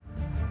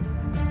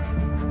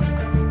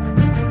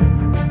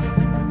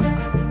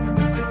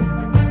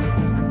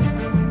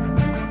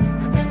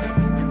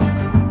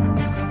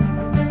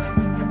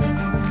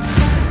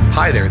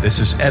Hi there, this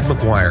is Ed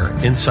McGuire,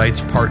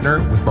 Insights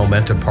Partner with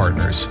Momenta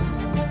Partners.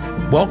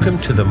 Welcome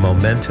to the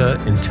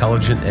Momenta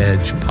Intelligent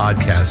Edge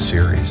podcast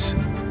series,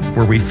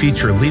 where we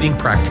feature leading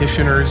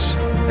practitioners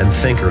and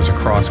thinkers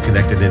across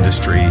connected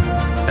industry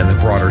and the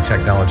broader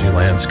technology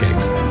landscape.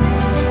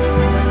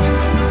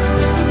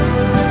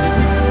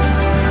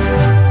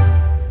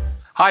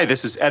 Hi,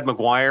 this is Ed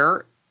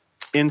McGuire,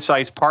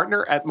 Insights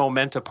Partner at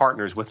Momenta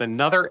Partners, with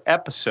another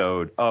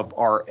episode of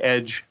our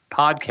Edge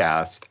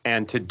podcast.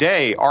 And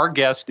today, our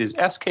guest is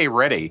SK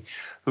Reddy,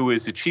 who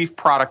is the Chief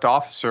Product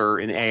Officer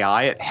in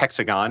AI at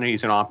Hexagon.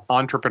 He's an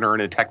entrepreneur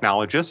and a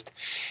technologist.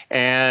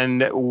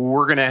 And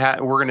we're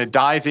gonna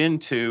dive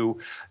into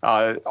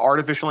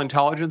artificial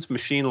intelligence,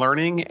 machine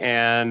learning,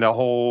 and a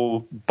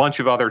whole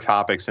bunch of other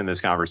topics in this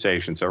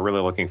conversation. So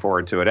really looking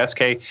forward to it.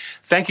 SK,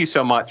 thank you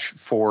so much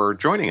for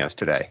joining us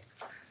today.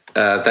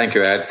 Thank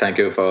you, Ed. Thank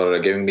you for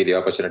giving me the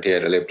opportunity. I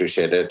really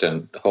appreciate it.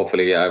 And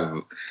hopefully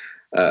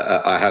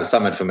I have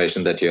some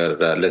information that your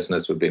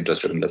listeners would be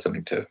interested in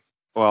listening to.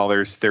 Well,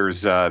 there's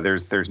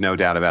no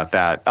doubt about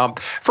that.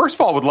 First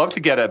of all, I would love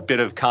to get a bit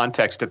of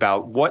context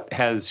about what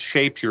has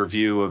shaped your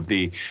view of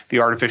the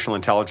artificial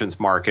intelligence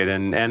market,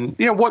 and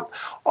what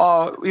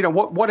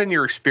in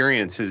your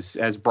experience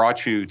has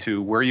brought you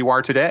to where you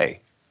are today.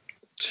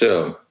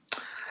 Sure.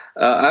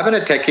 I've been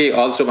a techie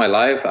all through my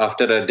life.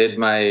 After I did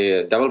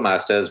my double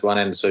masters, one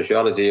in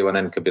sociology, one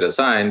in computer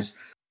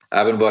science,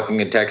 I've been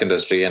working in tech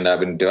industry and I've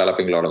been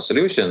developing a lot of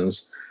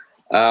solutions.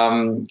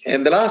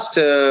 In the last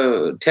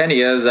 10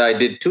 years, I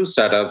did 2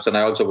 startups and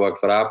I also worked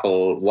for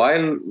Apple.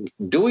 While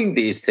doing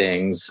these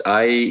things,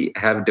 I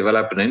have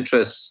developed an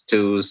interest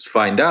to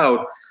find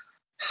out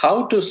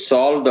how to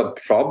solve the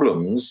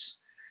problems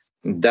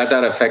that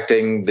are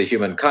affecting the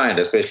humankind,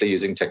 especially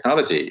using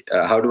technology.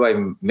 How do I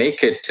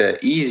make it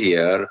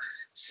easier,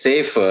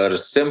 safer,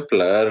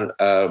 simpler,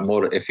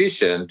 more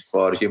efficient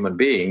for human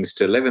beings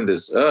to live in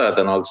this earth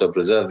and also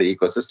preserve the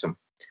ecosystem?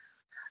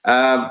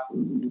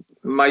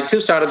 My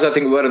 2 startups, I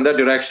think, were in that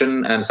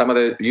direction, and some of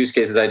the use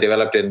cases I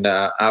developed in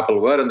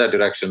Apple were in that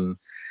direction.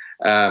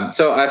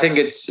 So I think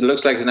it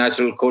looks like it's a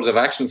natural course of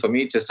action for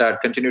me to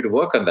continue to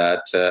work on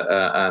that,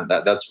 and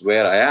that's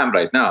where I am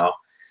right now.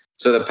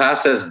 So the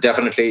past has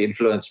definitely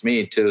influenced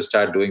me to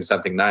start doing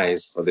something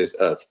nice for this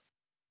earth.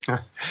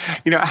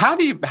 How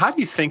do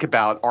you think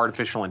about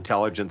artificial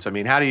intelligence? I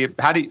mean, how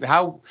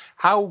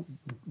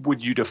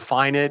would you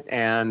define it?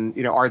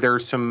 And are there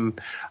some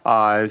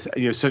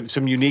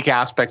unique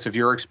aspects of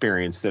your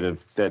experience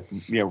that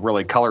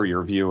really color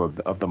your view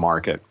of the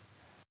market?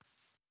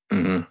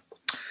 Mm-hmm.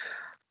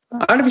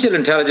 Artificial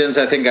intelligence,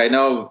 I think I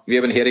know we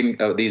have been hearing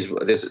these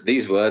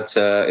words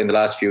in the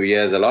last few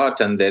years a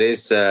lot, and there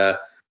is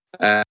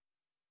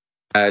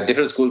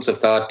different schools of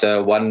thought,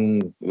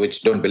 one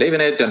which don't believe in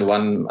it and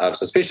one are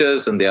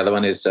suspicious, and the other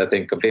one is, I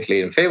think,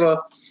 completely in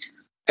favor.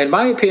 In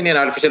my opinion,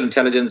 artificial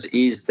intelligence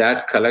is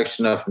that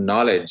collection of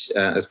knowledge,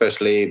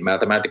 especially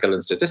mathematical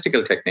and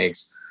statistical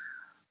techniques,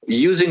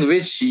 using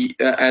which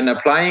and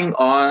applying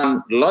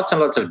on lots and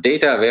lots of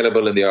data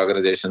available in the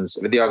organizations,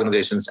 with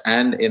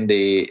and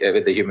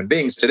with the human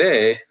beings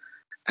today,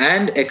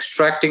 and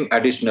extracting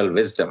additional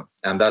wisdom.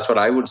 And that's what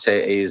I would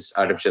say is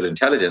artificial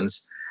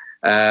intelligence.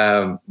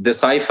 The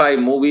sci-fi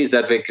movies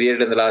that were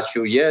created in the last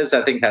few years,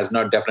 I think, has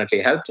not definitely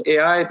helped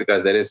AI,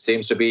 because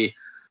seems to be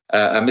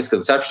a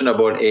misconception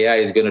about AI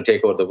is going to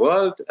take over the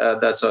world.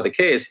 That's not the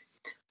case.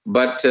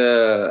 But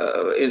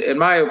in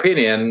my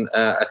opinion,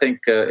 I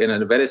think in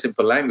a very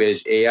simple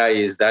language, AI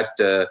is that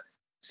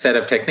set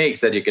of techniques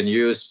that you can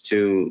use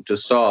to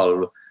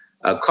solve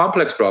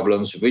complex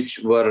problems which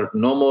were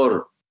no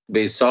more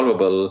be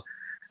solvable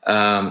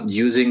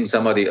using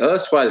some of the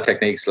erstwhile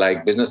techniques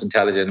like business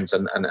intelligence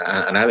and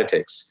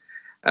analytics.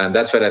 And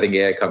that's where I think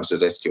AI comes to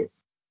rescue.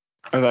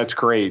 Oh, that's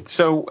great.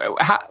 So,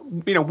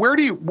 where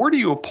do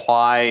you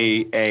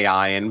apply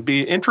AI? And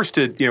be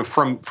interested,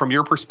 from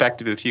your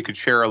perspective, if you could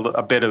share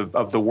a bit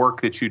of the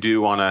work that you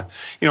do on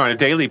a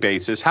daily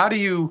basis. How do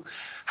you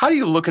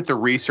look at the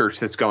research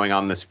that's going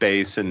on in the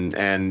space and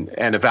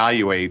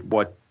evaluate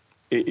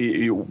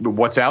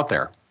what's out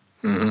there?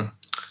 Mm-hmm.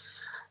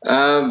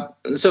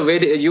 So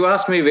you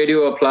asked me, where do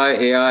you apply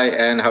AI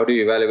and how do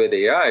you evaluate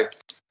the AI?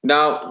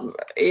 Now,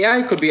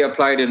 AI could be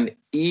applied in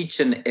each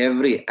and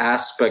every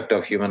aspect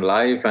of human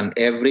life and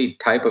every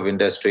type of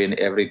industry and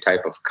every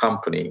type of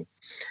company.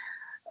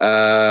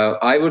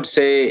 I would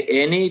say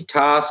any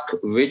task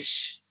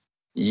which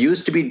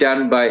used to be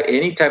done by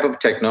any type of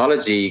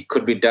technology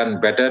could be done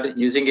better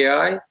using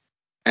AI.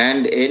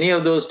 And any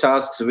of those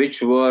tasks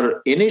which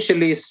were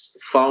initially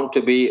found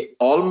to be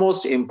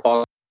almost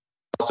impossible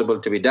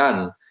to be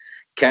done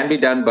can be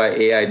done by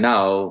AI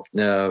now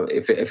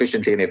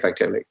efficiently and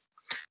effectively.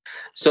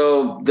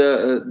 So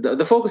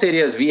the focus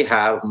areas we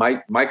have,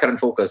 my current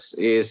focus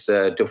is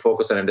to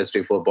focus on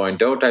Industry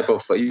 4.0 type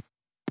of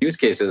use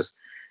cases.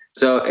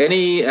 So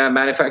any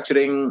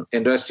manufacturing,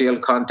 industrial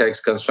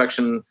context,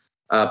 construction,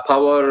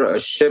 power,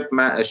 ship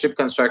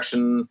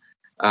construction,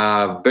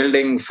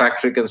 building,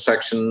 factory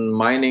construction,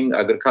 mining,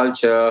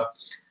 agriculture,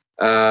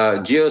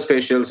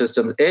 geospatial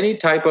systems, any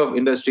type of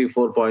Industry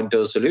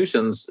 4.0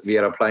 solutions, we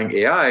are applying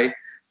AI,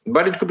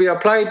 but it could be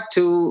applied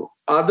to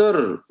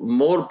other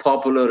more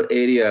popular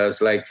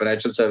areas like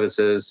financial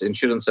services,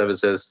 insurance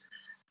services,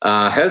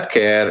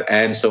 healthcare,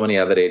 and so many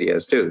other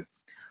areas too.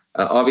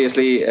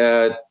 Obviously,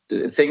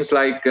 things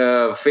like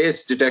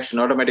face detection,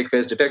 automatic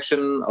face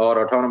detection,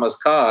 or autonomous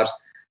cars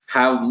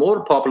have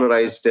more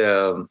popularized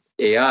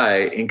AI,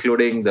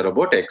 including the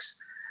robotics.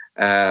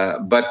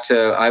 But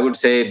I would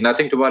say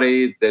nothing to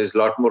worry. There's a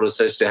lot more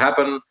research to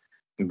happen.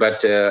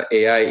 But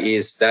AI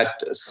is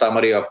that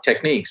summary of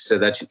techniques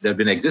that have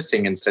been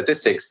existing in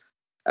statistics,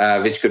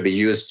 which could be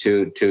used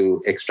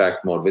to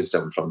extract more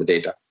wisdom from the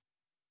data.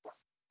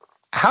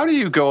 How do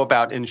you go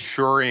about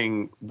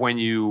ensuring when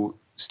you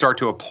start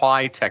to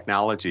apply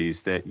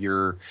technologies that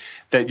you're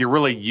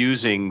really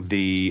using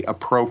the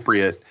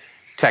appropriate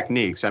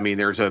techniques? I mean,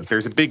 there's a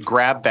big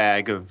grab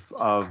bag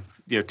of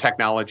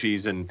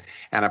technologies and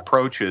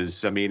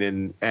approaches. I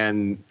mean,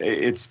 and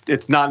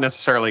it's not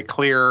necessarily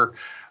clear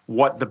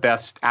what the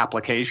best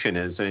application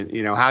is. And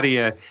how do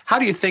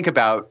you think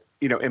about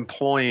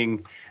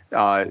employing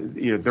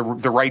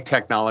the right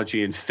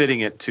technology and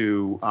fitting it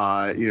to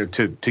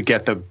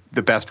get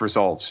the best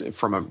results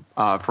from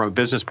a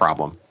business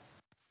problem?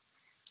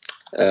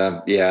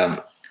 Even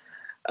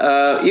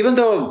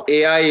though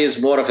AI is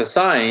more of a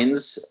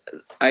science,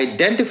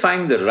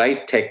 identifying the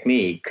right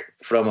technique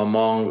from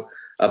among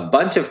a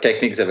bunch of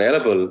techniques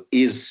available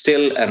is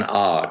still an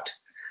art.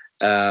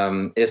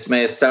 It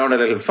may sound a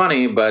little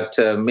funny, but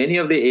many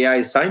of the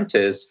AI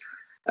scientists,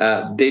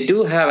 they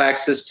do have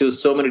access to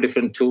so many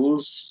different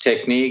tools,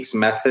 techniques,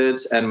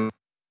 methods, and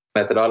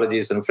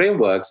methodologies and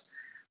frameworks.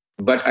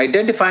 But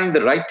identifying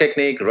the right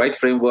technique, right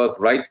framework,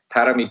 right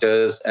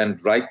parameters,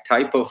 and right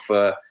type of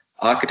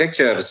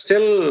architecture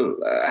still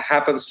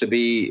happens to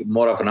be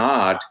more of an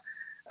art.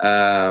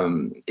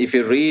 If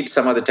you read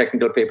some of the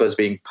technical papers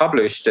being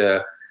published,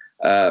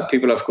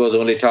 people, of course,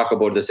 only talk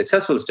about the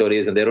successful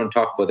stories and they don't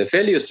talk about the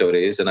failure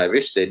stories. And I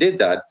wish they did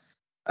that.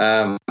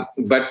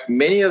 But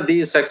many of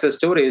these success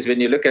stories, when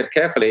you look at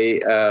carefully,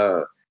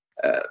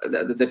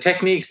 the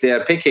techniques they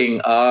are picking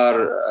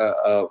are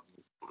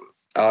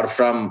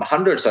from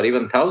hundreds or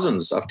even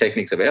thousands of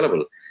techniques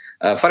available.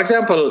 For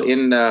example,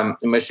 in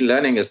machine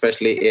learning,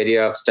 especially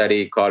area of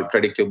study called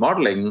predictive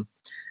modeling,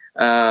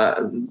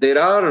 there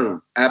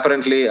are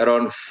apparently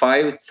around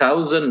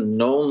 5,000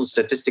 known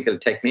statistical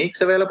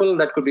techniques available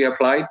that could be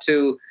applied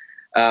in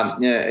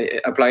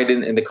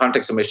the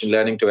context of machine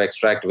learning to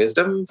extract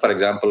wisdom. For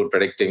example,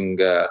 predicting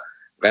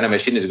when a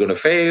machine is going to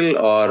fail,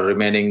 or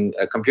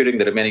computing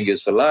the remaining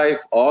useful life,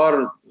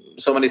 or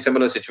so many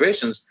similar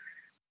situations.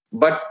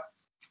 But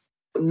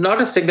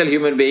not a single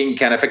human being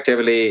can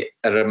effectively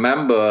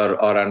remember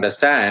or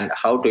understand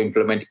how to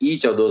implement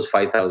each of those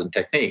 5,000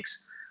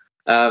 techniques.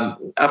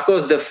 Of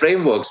course, the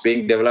frameworks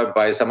being developed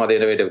by some of the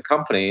innovative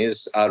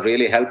companies are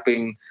really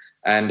helping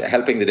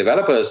the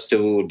developers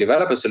to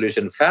develop a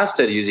solution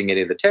faster using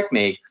any of the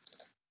technique.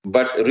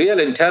 But real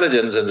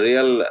intelligence and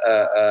real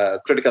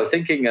critical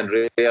thinking and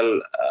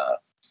real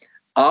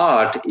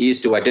art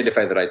is to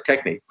identify the right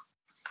technique.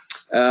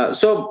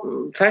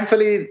 So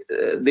thankfully,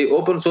 the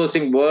open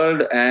sourcing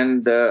world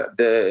and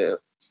the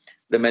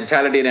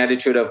mentality and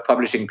attitude of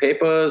publishing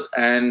papers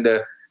and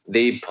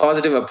the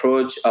positive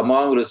approach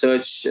among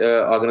research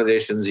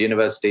organizations,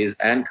 universities,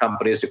 and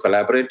companies to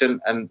collaborate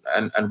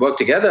and work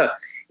together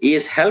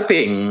is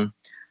helping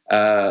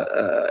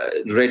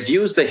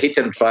reduce the hit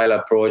and trial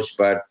approach,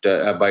 but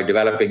by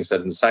developing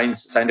certain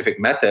scientific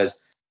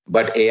methods.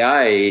 But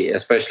AI,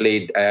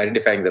 especially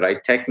identifying the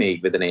right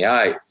technique with an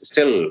AI,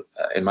 still,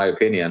 in my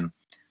opinion,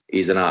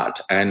 is an art.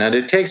 And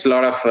it takes a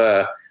lot of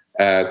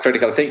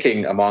critical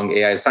thinking among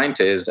AI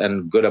scientists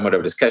and good amount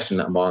of discussion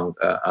among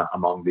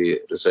the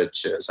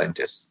research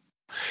scientists.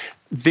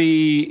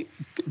 The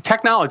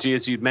technology,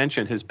 as you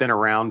mentioned, has been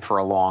around for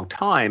a long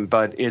time,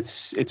 but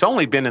it's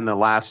only been in the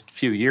last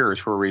few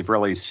years where we've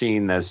really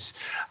seen this,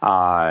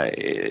 a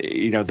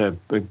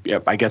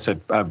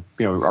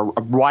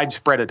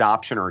widespread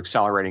adoption or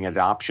accelerating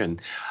adoption.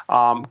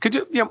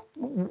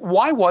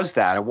 Why was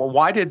that?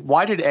 Why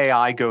did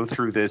AI go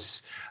through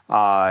this?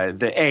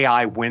 The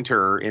AI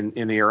winter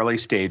in the early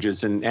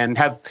stages, and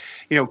have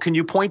can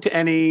you point to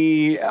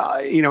any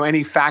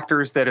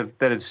factors that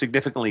have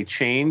significantly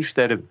changed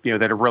that have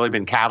really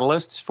been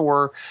catalysts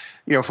for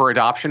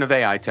adoption of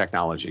AI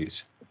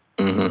technologies?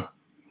 Mm-hmm.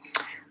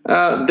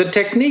 The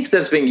techniques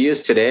that's being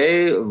used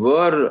today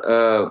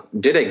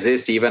did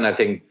exist even, I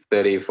think,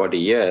 30, 40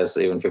 years,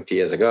 even 50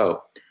 years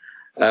ago.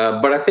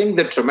 But I think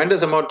the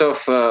tremendous amount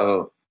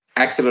of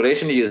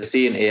acceleration you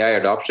see in AI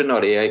adoption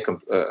or AI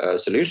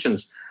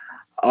solutions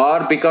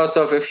are because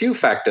of a few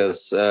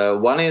factors.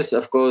 One is,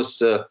 of course,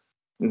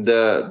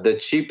 the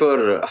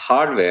cheaper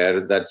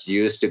hardware that's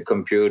used to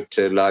compute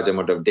a large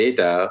amount of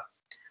data.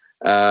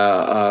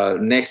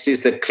 Next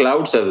is the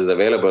cloud services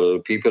available.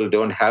 People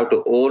don't have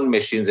to own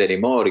machines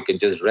anymore. You can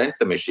just rent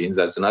the machines.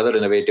 That's another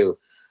innovative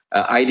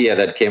idea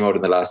that came out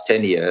in the last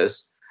 10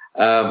 years.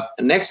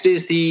 Next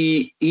is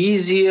the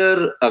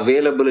easier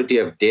availability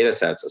of data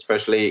sets,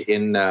 especially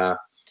in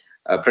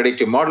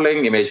predictive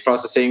modeling, image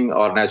processing,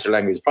 or natural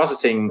language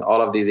processing.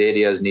 All of these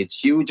areas needs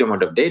huge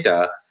amount of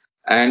data.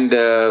 And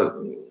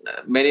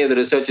many of the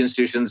research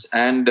institutions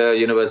and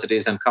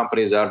universities and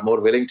companies are more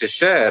willing to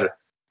share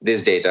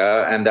this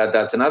data. And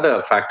that's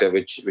another factor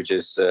which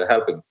is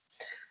helping.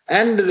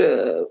 And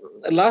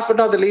last but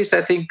not the least,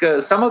 I think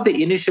some of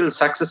the initial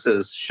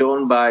successes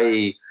shown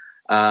by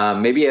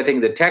maybe I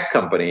think the tech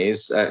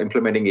companies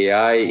implementing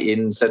AI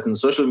in certain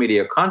social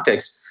media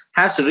contexts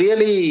has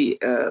really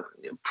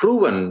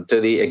proven to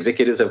the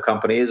executives of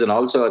companies and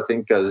also I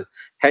think as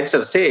heads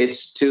of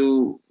states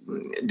to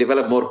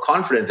develop more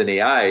confidence in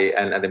AI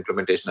and the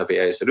implementation of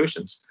AI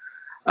solutions.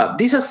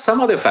 These are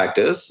some other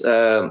factors,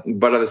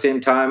 but at the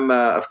same time,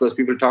 of course,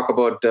 people talk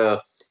about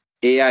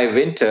AI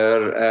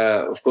winter.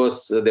 Of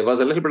course, there was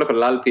a little bit of a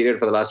lull period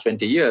for the last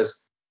 20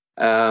 years.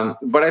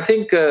 But I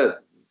think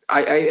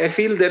I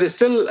feel there is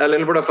still a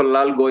little bit of a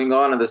lull going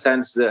on in the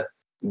sense that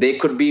there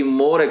could be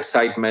more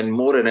excitement,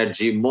 more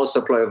energy, more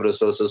supply of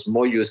resources,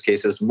 more use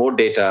cases, more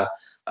data,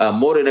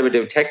 more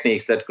innovative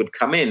techniques that could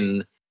come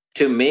in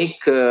to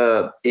make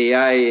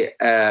AI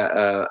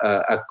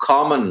a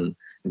common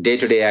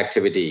day-to-day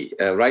activity.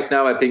 Right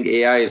now, I think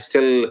AI is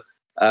still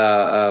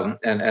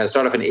a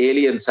sort of an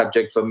alien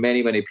subject for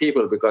many, many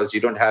people because you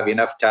don't have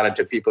enough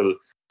talented people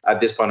at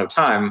this point of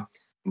time.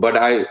 But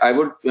I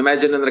would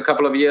imagine in a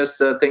couple of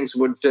years, things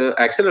would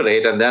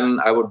accelerate. And then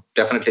I would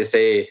definitely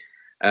say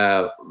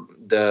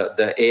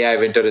the AI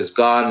winter is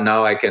gone.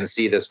 Now I can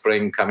see the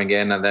spring coming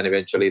in, and then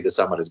eventually the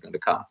summer is going to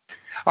come.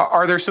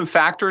 Are there some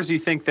factors you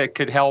think that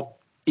could help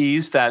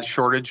ease that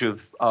shortage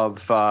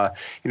of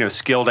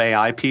skilled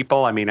AI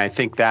people? I mean, I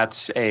think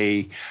that's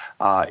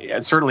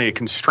certainly a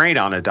constraint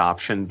on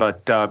adoption.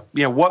 But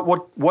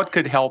what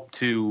could help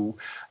to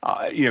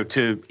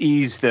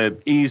ease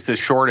the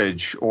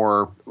shortage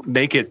or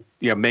make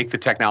the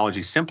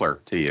technology simpler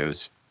to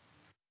use?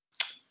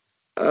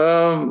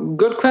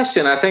 Good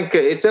question. I think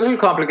it's a little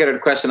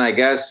complicated question, I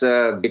guess,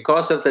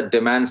 because of the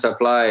demand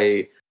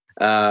supply.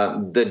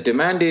 The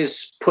demand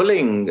is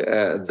pulling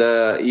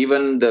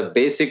even the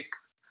basic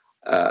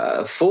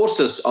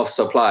forces of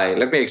supply.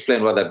 Let me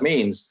explain what that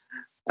means.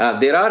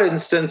 There are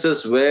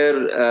instances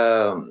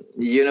where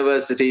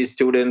university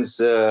students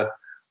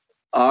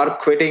are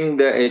quitting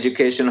the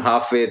education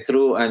halfway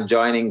through and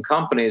joining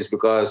companies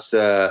because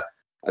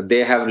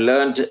they have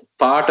learned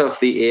part of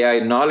the AI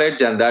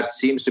knowledge, and that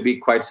seems to be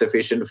quite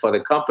sufficient for the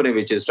company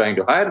which is trying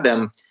to hire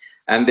them.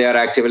 And they are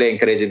actively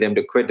encouraging them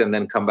to quit and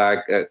then come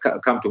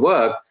to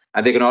work.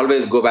 And they can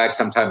always go back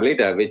sometime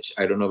later, which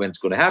I don't know when it's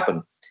going to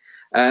happen.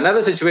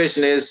 Another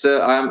situation is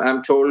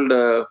I'm told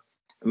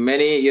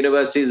many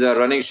universities are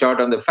running short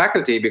on the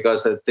faculty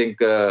because I think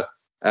the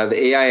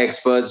AI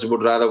experts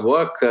would rather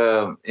work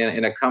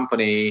in a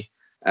company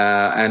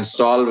and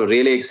solve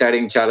really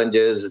exciting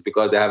challenges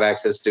because they have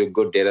access to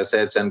good data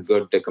sets and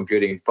good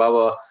computing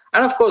power.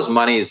 And of course,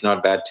 money is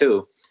not bad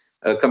too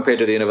compared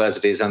to the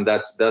universities. And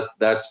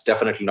that's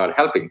definitely not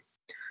helping.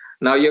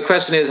 Now, your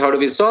question is, how do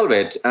we solve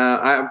it?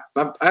 I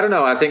don't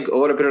know. I think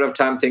over a period of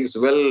time,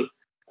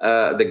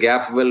 the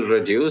gap will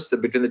reduce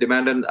between the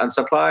demand and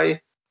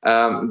supply.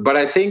 But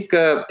I think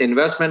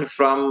investment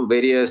from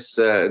various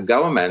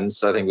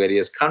governments, I think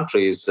various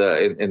countries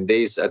in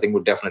these, I think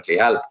would definitely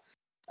help.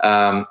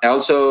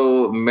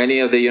 Also, many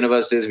of the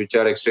universities which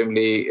are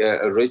extremely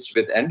rich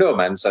with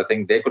endowments, I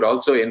think they could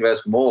also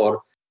invest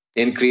more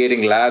in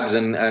creating labs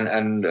and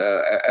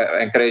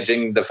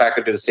encouraging the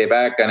faculty to stay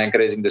back and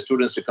encouraging the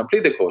students to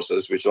complete the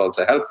courses, which will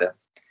also help them.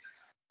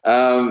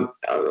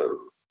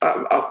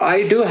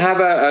 I do have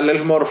a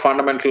little more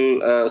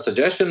fundamental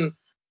suggestion.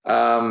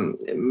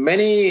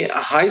 Many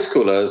high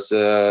schoolers,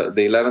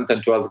 the 11th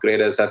and 12th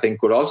graders, I think,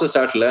 could also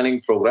start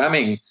learning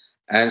programming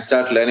and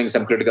start learning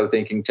some critical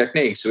thinking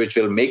techniques, which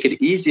will make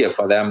it easier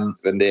for them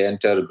when they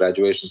enter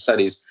graduation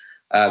studies.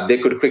 They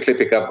could quickly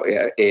pick up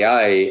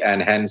AI,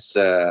 and hence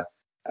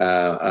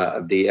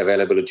the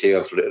availability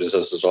of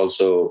resources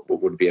also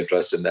would be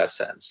addressed in that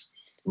sense.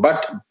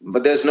 But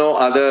there's no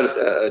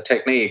other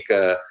technique.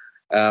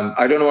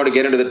 I don't want to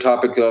get into the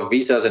topic of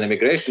visas and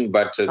immigration,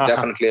 but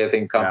definitely I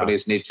think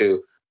companies need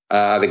to,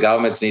 the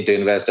governments need to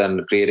invest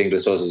in creating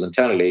resources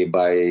internally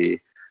by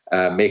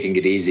making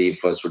it easy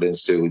for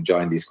students to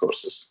join these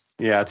courses.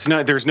 Yeah,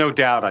 there's no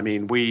doubt. I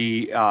mean,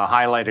 we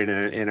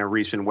highlighted in a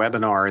recent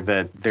webinar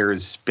that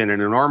there's been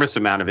an enormous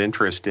amount of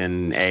interest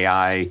in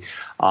AI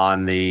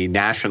on the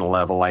national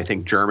level. I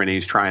think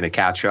Germany's trying to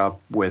catch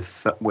up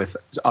with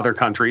other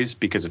countries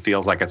because it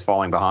feels like it's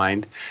falling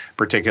behind,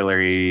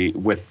 particularly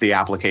with the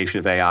application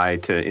of AI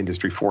to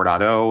Industry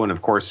 4.0. And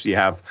of course, you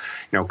have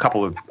a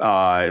couple of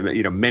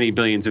many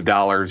billions of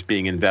dollars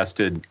being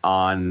invested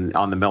on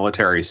the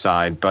military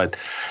side. But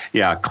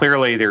yeah,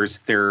 clearly it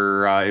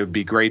would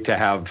be great to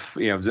have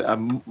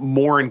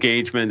more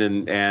engagement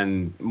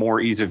and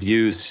more ease of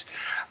use.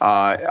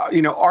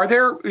 Are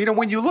there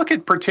when you look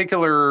at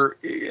particular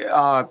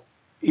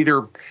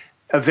either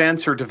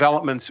events or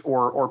developments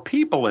or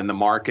people in the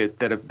market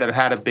that have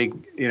had a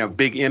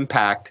big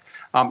impact,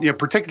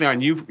 particularly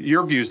on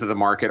your views of the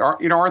market?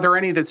 Are there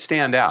any that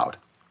stand out?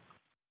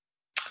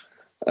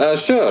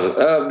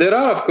 Sure. There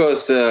are, of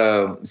course,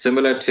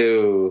 similar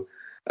to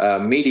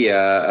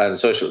media and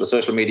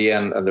social media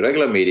and the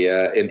regular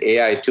media. In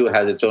AI too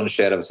has its own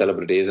share of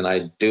celebrities, and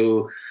I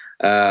do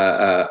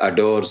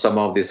adore some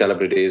of the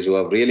celebrities who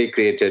have really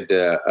created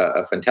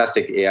a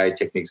fantastic AI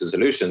techniques and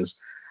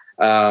solutions.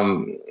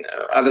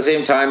 At the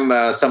same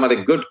time, some of the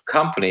good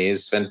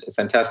companies,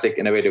 fantastic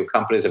innovative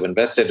companies, have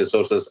invested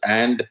resources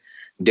and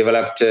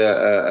developed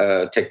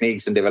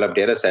techniques and developed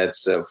data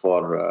sets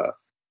for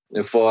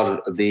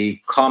the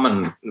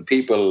common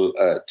people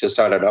to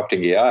start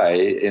adopting AI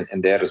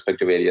in their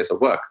respective areas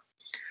of work.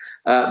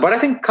 But I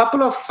think a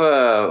couple of,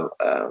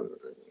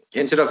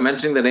 instead of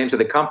mentioning the names of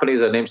the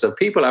companies or names of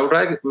people, I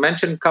would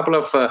mention a couple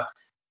of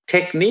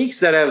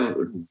techniques that have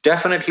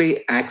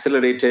definitely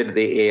accelerated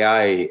the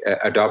AI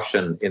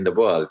adoption in the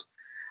world.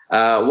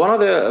 One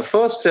of the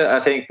first, I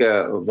think,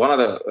 one of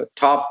the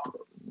top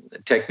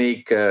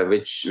technique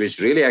which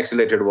really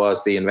accelerated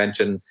was the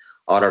invention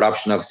or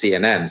adoption of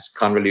CNNs,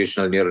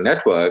 convolutional neural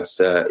networks,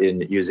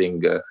 in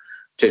using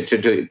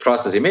to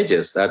process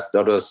images. That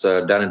was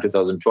done in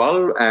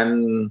 2012,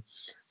 and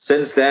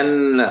since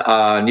then,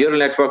 neural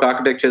network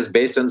architectures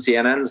based on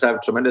CNNs have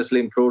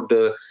tremendously improved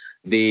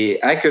the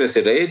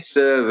accuracy rates,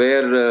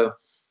 where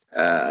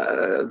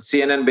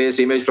CNN-based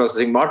image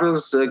processing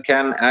models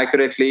can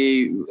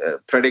accurately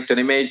predict an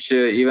image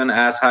even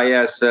as high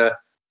as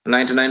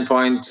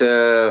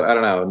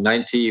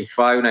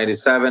 95,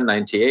 97,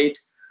 98.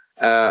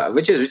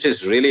 Which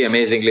is really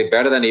amazingly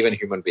better than even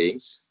human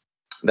beings.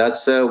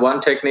 That's one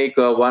technique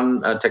or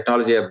one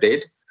technology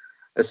update.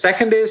 The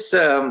second is,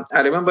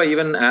 I remember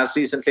even as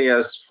recently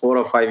as 4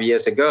 or 5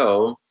 years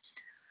ago,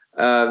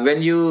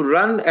 when you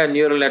run a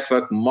neural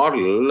network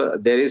model,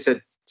 there is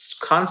a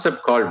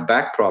concept called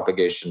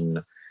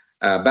backpropagation.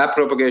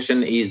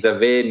 Backpropagation is the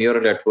way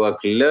neural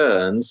network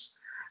learns.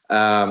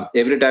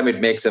 Every time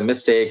it makes a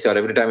mistake, or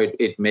every time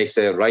it makes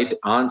a right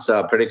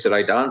answer, predicts a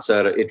right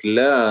answer, it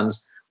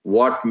learns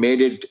what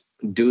made it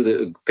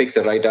pick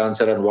the right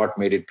answer and what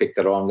made it pick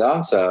the wrong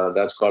answer.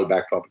 That's called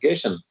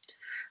backpropagation.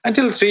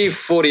 Until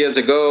 3-4 years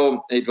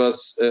ago, it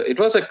was a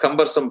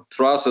cumbersome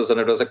process,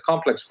 and it was a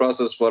complex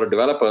process for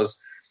developers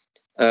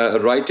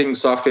writing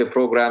software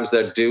programs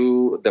that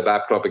do the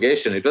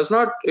backpropagation. It was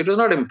not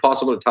an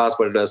impossible task,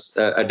 but it was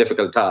a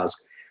difficult task.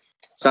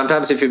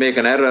 Sometimes, if you make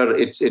an error,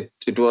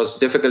 it was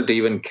difficult to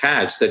even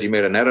catch that you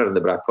made an error in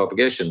the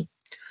backpropagation.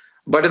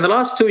 But in the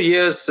last 2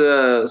 years,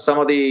 some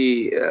of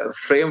the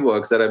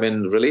frameworks that have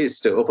been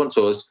released, open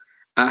sourced,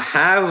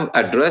 have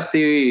addressed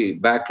the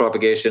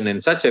backpropagation in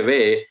such a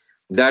way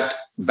that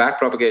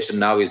backpropagation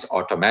now is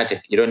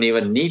automatic. You don't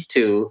even need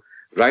to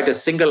write a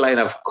single line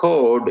of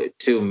code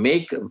to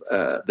make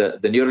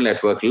the neural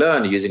network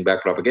learn using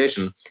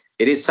backpropagation.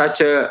 It is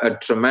such a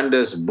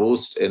tremendous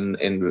boost in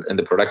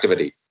the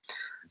productivity.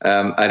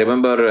 I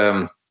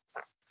remember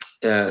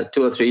 2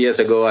 or 3 years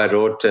ago, I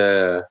wrote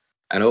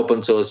and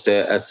open sourced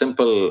a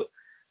simple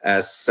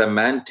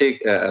sentiment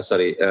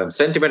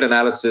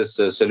analysis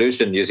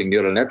solution using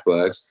neural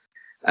networks.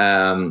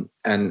 And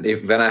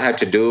when I had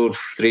to do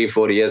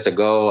 3-4 years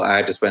ago, I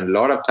had to spend a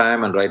lot of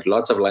time and write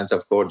lots of lines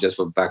of code just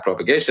for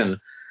backpropagation.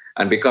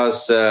 And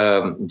because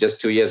just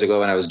 2 years ago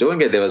when I was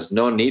doing it, there was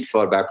no need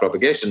for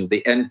backpropagation,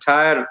 the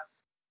entire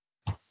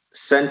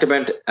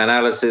sentiment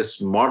analysis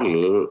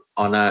model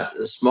on a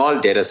small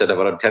data set of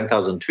around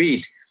 10,000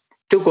 tweets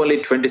took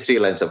only 23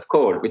 lines of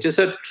code, which is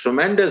a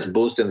tremendous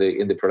boost in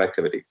the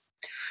productivity.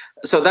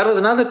 So that was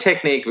another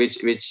technique which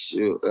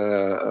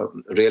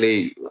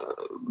really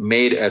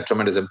made a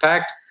tremendous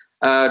impact.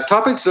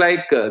 Topics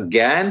like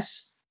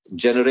GANs,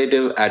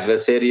 generative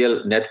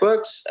adversarial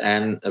networks,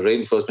 and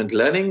reinforcement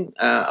learning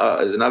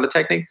is another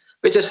technique,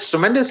 which has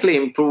tremendously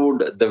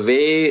improved the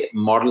way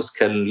models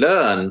can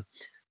learn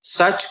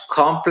such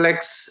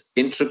complex,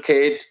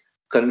 intricate,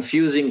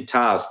 confusing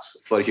tasks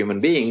for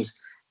human beings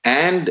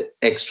and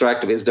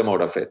extract wisdom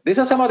out of it. These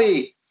are some of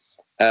the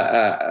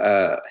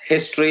AI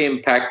history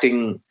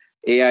impacting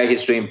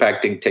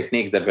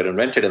techniques that were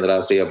invented in the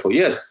last 3 or 4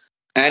 years.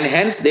 And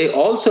hence, they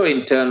also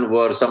in turn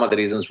were some of the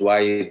reasons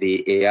why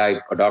the AI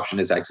adoption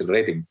is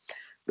accelerating,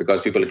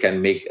 because people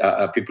can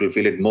people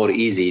feel it more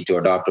easy to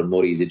adopt and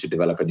more easy to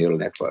develop a neural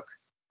network.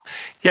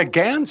 Yeah,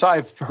 GANs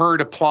I've heard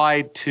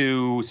applied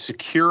to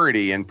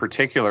security in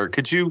particular.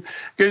 Could you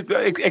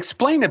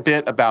explain a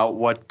bit about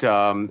what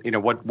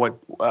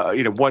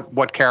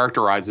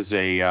characterizes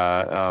a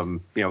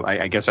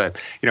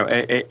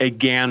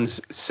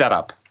GANs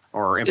setup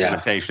or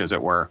implementation, as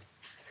it were?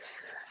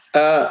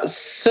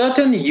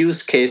 Certain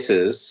use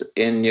cases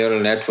in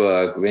neural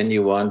network, when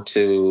you want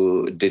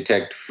to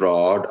detect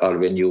fraud or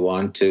when you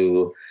want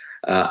to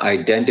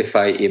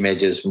identify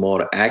images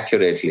more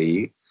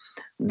accurately,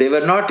 there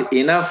were not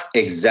enough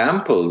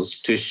examples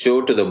to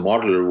show to the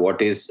model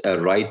what is a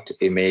right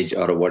image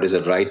or what is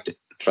a right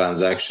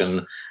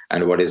transaction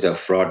and what is a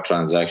fraud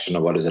transaction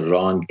or what is a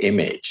wrong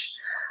image.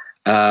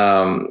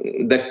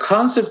 The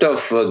concept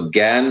of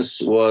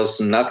GANs was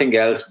nothing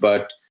else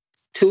but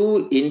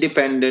two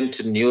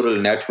independent neural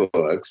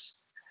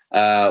networks.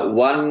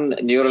 One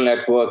neural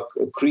network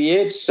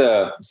creates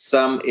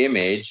some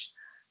image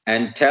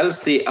and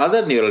tells the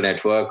other neural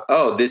network,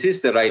 oh, this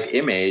is the right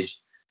image.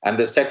 And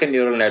the second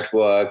neural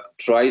network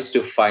tries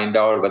to find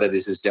out whether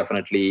this is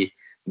definitely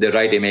the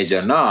right image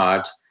or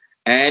not.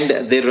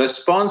 And the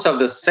response of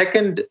the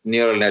second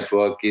neural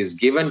network is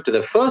given to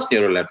the first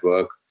neural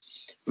network,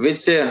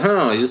 which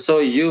say, so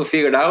you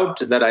figured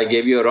out that I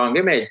gave you a wrong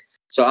image.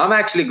 So I'm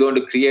actually going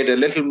to create a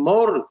little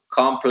more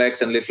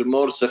complex and a little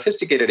more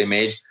sophisticated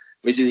image,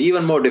 which is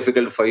even more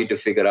difficult for you to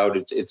figure out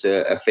it's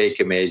a fake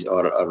image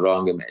or a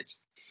wrong image.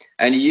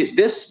 And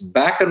this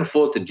back and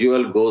forth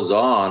duel goes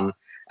on,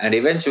 and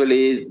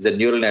eventually the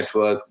neural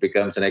network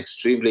becomes an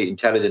extremely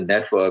intelligent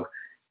network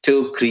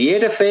to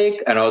create a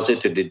fake and also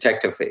to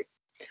detect a fake.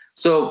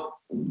 So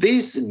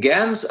these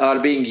GANs are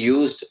being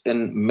used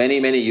in many,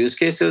 many use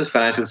cases.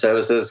 Financial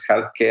services,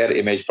 healthcare,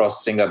 image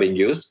processing are being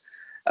used.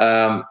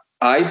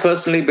 I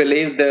personally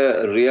believe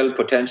the real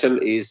potential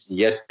is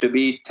yet to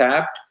be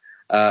tapped.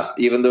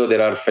 Even though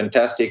there are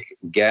fantastic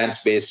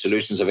GANs-based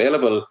solutions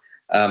available,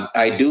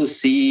 I do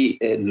see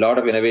a lot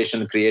of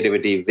innovation and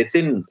creativity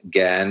within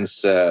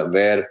GANs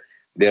where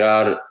there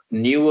are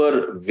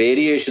newer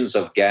variations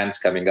of GANs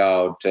coming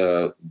out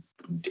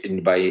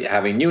by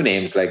having new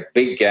names like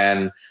Big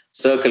GAN,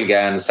 Circle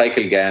GAN,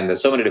 Cycle GAN.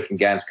 There's so many different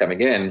GANs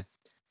coming in,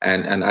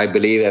 and I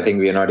think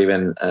we are not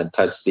even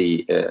touched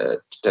the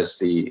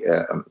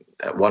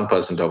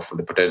 1% of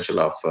the potential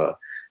of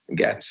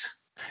GANs.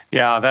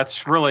 Yeah,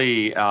 that's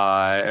really,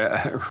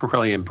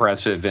 really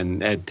impressive.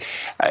 And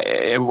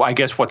I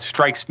guess what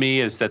strikes me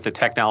is that the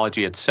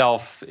technology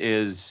itself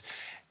is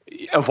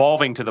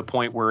evolving to the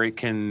point where it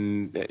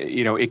can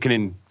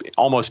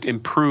almost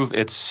improve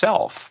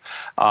itself.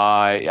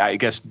 I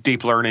guess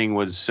deep learning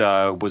was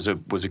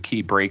a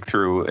key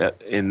breakthrough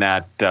in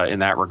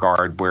that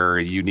regard, where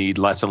you need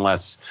less and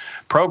less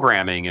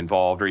programming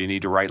involved, or you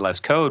need to write less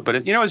code.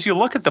 But as you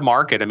look at the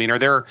market, I mean, are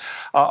there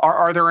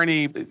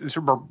any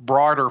sort of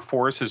broader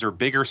forces or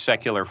bigger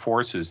secular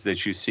forces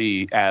that you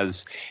see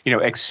as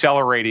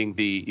accelerating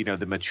the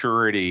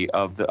maturity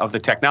of the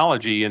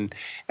technology and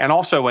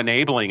also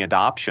enabling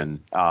adoption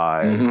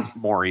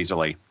more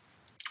easily?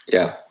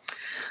 Yeah.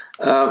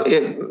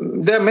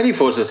 There are many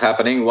forces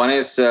happening. One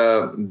is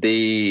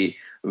the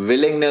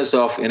willingness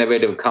of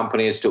innovative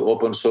companies to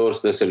open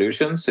source the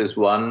solutions is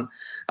one,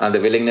 and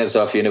the willingness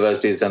of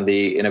universities and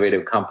the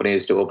innovative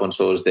companies to open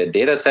source their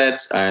data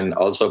sets and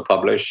also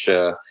publish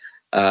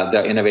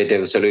the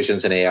innovative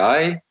solutions in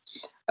AI.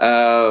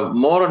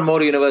 More and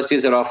more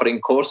universities are offering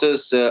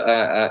courses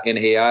in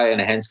AI and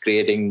hence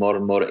creating more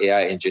and more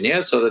AI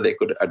engineers so that they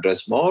could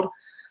address more.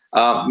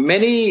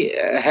 Many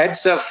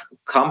heads of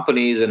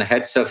companies and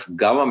heads of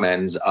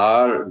governments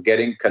are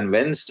getting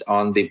convinced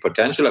on the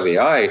potential of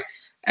AI.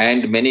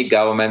 And many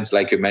governments,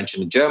 like you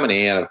mentioned,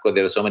 Germany, and of course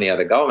there are so many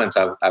other governments,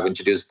 have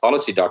introduced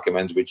policy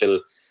documents which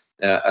will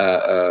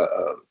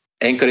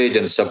encourage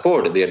and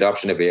support the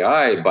adoption of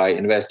AI by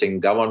investing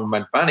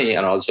government money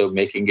and also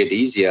making it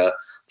easier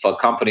for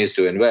companies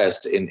to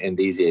invest in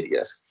these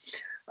areas.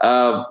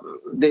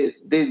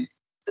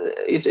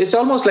 It's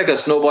almost like a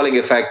snowballing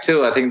effect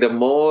too. I think the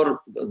more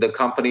the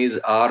companies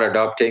are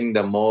adopting,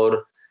 the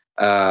more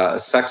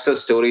success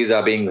stories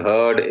are being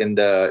heard in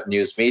the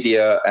news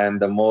media, and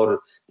the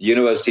more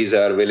universities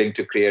are willing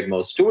to create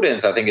more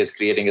students. I think it's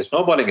creating a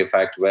snowballing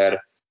effect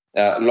where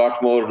a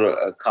lot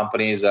more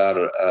companies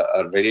are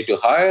ready to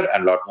hire,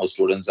 and a lot more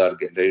students are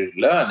ready to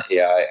learn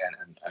AI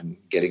and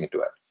getting into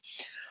it.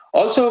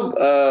 Also,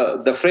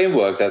 the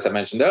frameworks, as I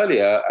mentioned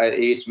earlier,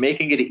 it's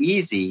making it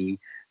easy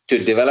to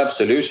develop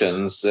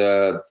solutions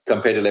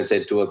compared to, let's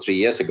say, 2 or 3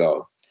 years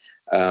ago.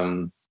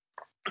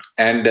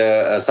 And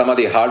some of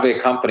the hardware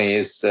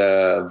companies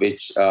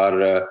which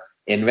are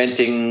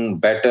inventing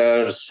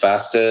better,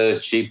 faster,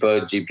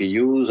 cheaper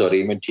GPUs or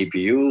even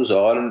TPUs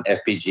or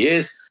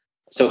FPGAs.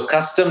 So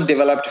custom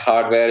developed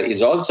hardware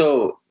is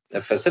also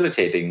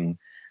facilitating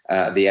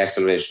the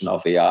acceleration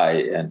of AI,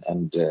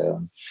 and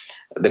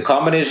the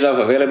combination of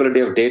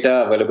availability of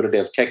data, availability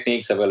of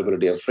techniques,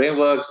 availability of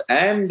frameworks,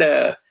 and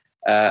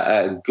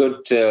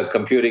good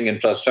computing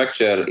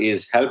infrastructure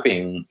is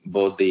helping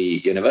both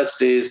the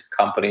universities,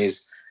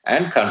 companies,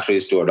 and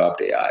countries to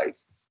adopt AI.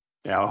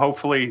 Yeah,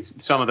 hopefully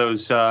some of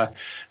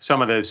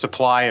the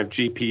supply of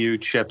GPU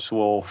chips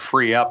will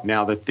free up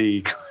now that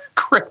the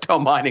crypto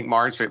mining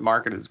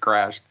market has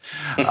crashed.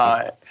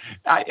 I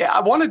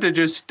wanted to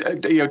just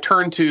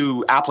turn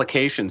to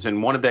applications,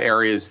 and one of the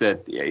areas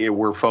that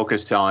we're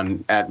focused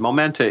on at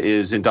Momenta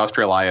is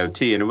industrial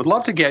IoT, and I would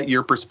love to get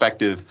your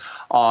perspective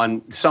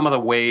on some of the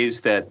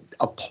ways that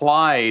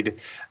applied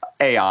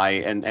AI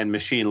and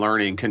machine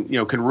learning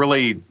can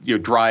really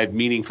drive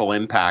meaningful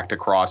impact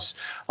across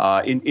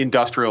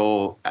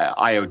industrial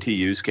IoT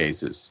use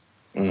cases.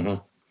 Mm-hmm.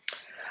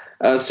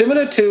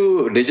 Similar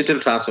to digital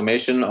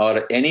transformation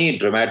or any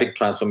dramatic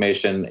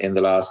transformation in the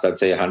last, let's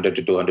say, 100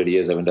 to 200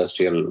 years of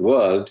industrial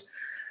world,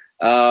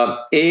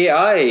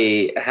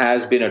 AI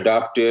has been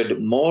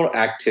adopted more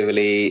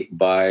actively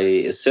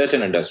by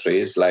certain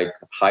industries like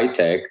high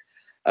tech,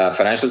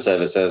 financial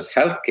services,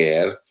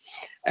 healthcare,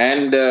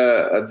 and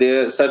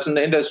there are certain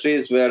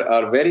industries where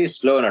are very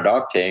slow in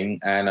adopting,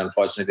 and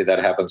unfortunately, that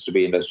happens to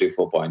be Industry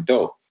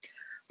 4.0.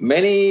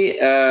 Many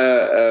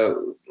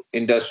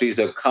industries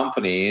or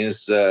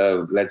companies,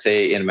 let's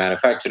say in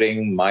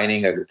manufacturing,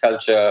 mining,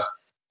 agriculture,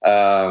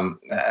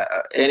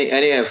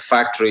 any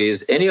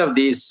factories, any of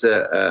these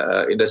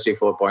Industry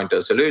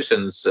 4.0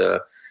 solutions,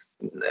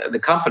 the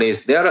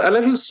companies, they are a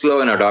little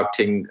slow in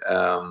adopting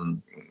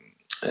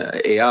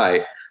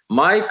AI.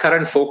 My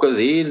current focus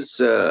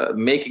is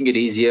making it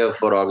easier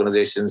for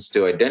organizations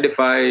to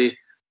identify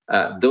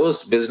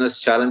those business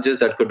challenges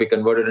that could be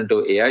converted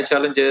into AI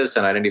challenges,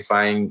 and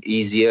identifying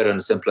easier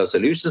and simpler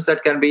solutions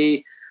that can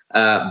be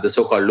the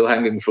so-called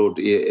low-hanging fruit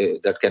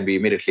that can be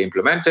immediately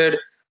implemented.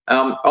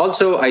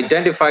 Also,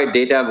 identify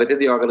data within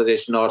the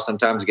organization, or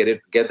sometimes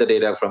get the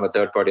data from a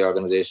third-party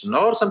organization,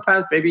 or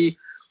sometimes maybe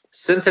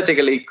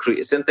synthetically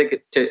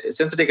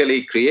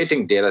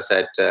creating data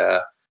set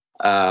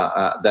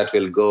that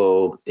will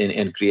go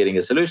in creating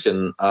a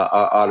solution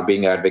are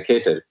being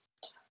advocated.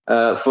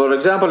 For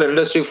example, in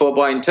Industry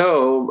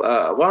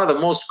 4.0, one of the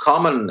most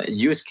common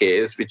use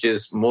case, which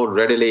is more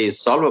readily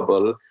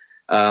solvable,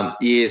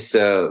 is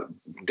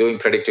doing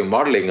predictive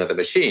modeling of the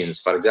machines.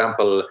 For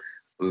example,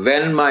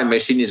 when my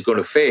machine is going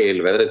to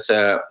fail, whether it's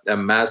a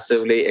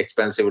massively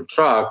expensive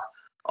truck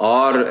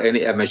or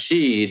a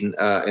machine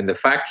in the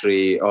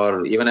factory,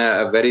 or even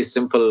a very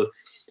simple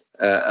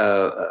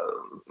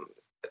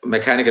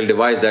mechanical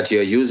device that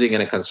you're using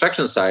in a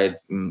construction site,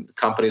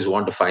 companies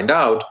want to find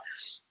out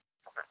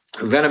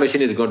when a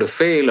machine is going to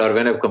fail or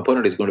when a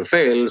component is going to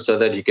fail, so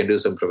that you can do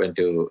some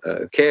preventive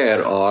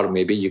care, or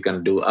maybe you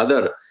can do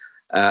other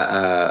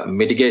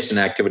mitigation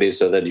activities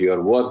so that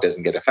your work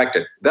doesn't get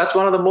affected. That's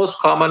one of the most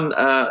common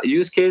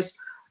use case.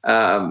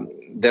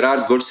 There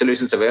are good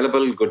solutions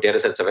available, good data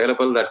sets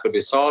available that could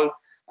be solved.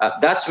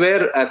 That's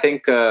where I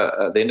think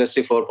the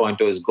Industry 4.0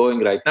 is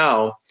going right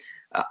now.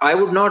 I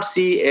would not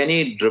see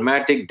any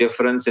dramatic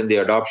difference in the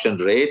adoption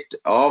rate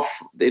of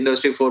the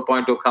Industry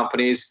 4.0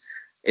 companies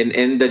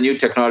in the new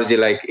technology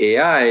like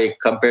AI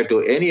compared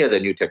to any other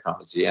new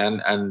technology.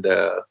 And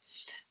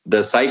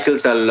the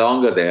cycles are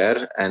longer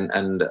there, and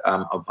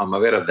I'm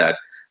aware of that.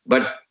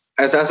 But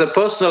as a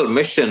personal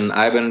mission,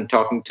 I've been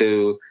talking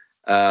to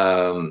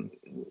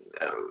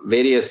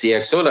various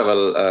CXO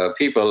level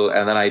people,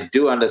 and then I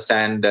do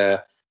understand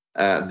the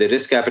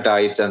risk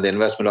appetites and the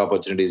investment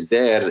opportunities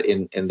there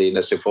in the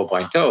Industry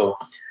 4.0.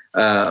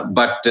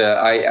 But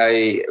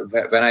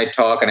when I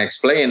talk and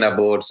explain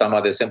about some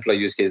of the simpler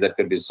use cases that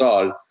could be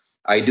solved,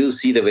 I do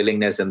see the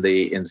willingness in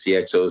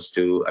CXOs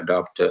to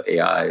adopt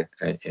AI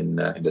in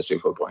Industry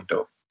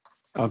 4.0.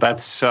 Oh,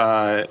 that's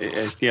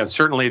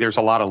certainly there's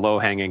a lot of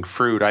low-hanging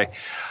fruit.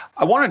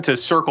 I wanted to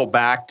circle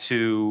back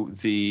to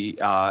the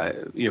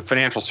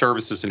financial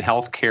services and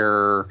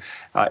healthcare,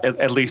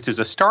 at least as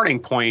a starting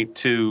point,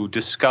 to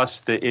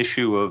discuss the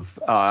issue of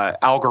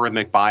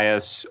algorithmic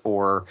bias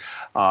or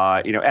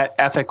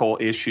ethical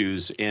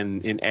issues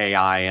in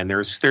AI. And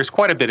there's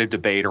quite a bit of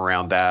debate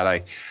around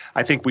that.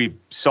 I think we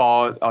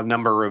saw a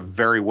number of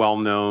very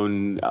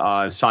well-known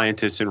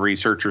scientists and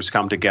researchers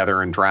come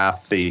together and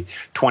draft the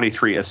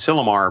 23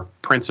 Asilomar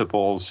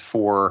principles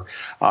for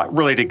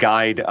really to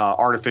guide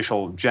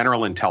artificial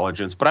general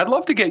intelligence. But I'd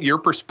love to get your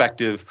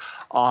perspective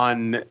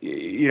on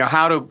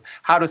how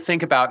to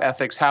think about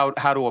ethics, how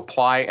to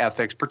apply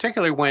ethics,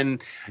 particularly when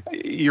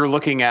you're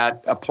looking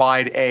at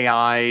applied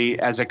AI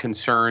as it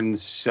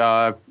concerns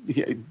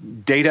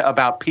data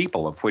about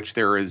people, of which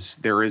there is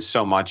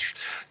so much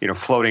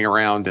floating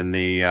around in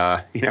the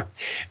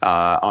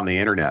on the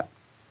internet.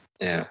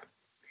 Yeah,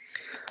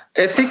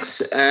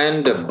 ethics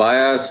and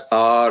bias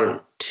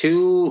are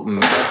two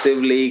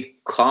massively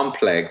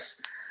complex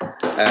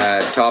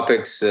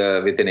topics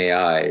within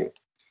AI.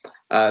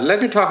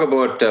 Let me talk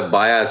about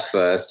bias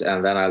first,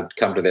 and then I'll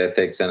come to the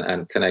ethics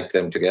and connect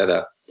them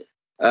together.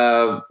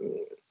 AI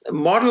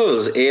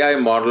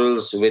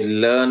models will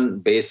learn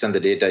based on the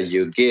data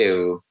you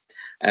give.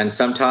 And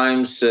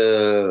sometimes,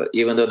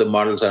 even though the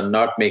models are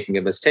not making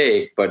a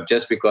mistake, but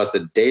just because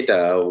the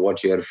data,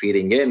 what you are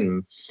feeding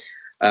in,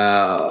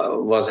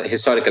 was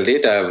historical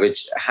data,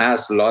 which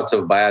has lots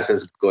of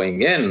biases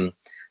going in,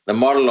 the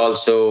model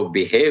also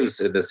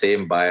behaves in the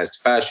same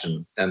biased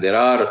fashion. And there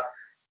are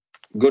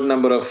good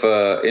number of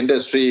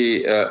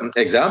industry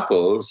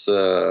examples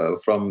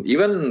from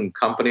even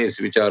companies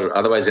which are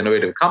otherwise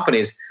innovative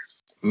companies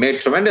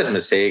made tremendous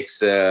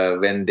mistakes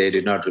when they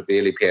did not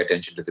really pay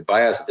attention to the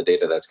bias of the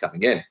data that's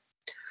coming in.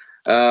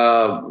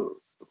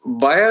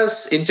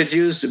 Bias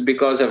introduced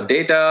because of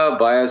data,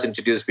 bias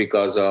introduced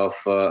because of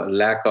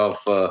lack of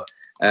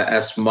a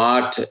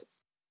smart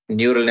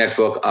neural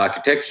network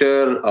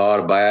architecture,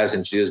 or bias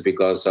introduced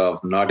because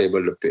of not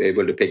able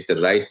to pick the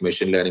right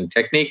machine learning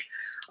technique,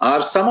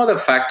 are some of the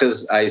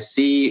factors I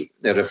see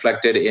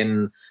reflected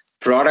in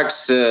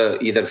products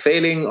either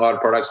failing or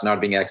products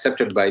not being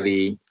accepted for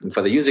the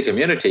user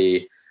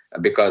community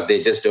because they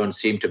just don't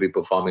seem to be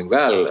performing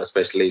well,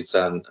 especially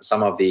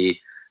some of the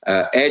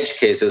edge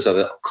cases or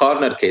the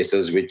corner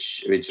cases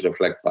which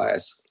reflect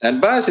bias. And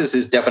bias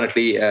is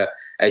definitely a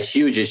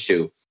huge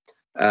issue.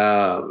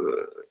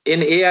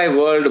 In AI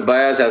world,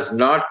 bias has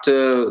not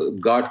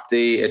got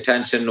the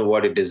attention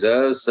what it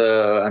deserves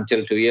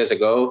until 2 years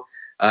ago.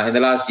 In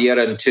the last year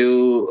and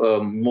two,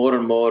 more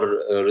and more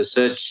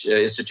research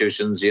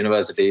institutions,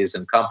 universities,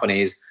 and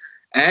companies,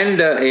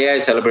 and AI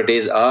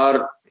celebrities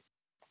are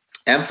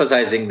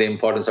emphasizing the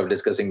importance of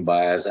discussing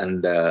bias.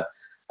 And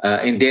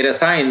in data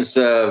science,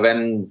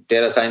 when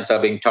data science are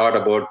being taught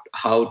about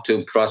how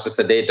to process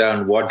the data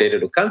and what data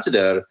to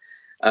consider,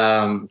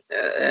 an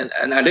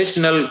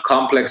additional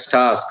complex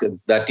task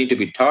that need to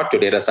be taught to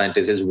data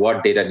scientists is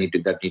what data need to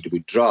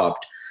be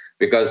dropped.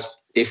 Because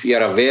if you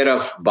are aware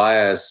of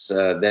bias,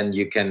 then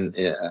you can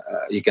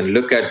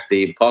look at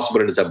the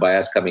possibilities of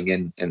bias coming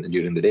in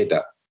during the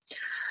data.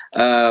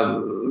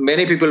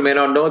 Many people may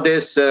not know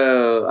this.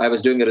 I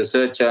was doing a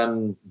research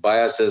on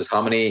biases,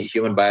 how many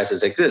human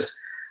biases exist.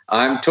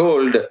 I'm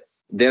told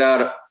there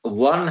are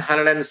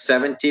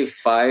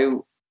 175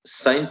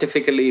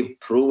 scientifically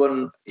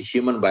proven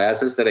human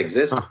biases that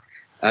exist.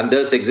 And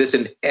those exist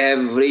in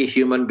every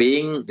human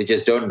being. We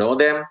just don't know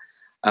them.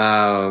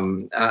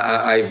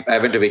 I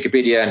went to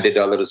Wikipedia and did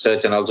all the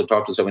research and also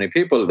talked to so many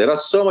people. There are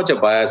so much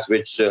of bias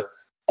which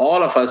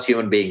all of us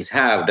human beings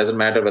have. Doesn't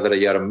matter whether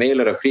you're a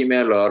male or a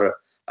female or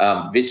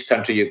which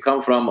country you come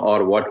from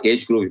or what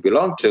age group you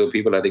belong to.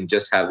 People, I think,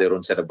 just have their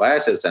own set of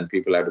biases, and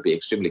people have to be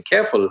extremely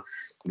careful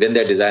when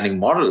they're designing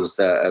models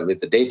with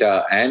the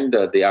data and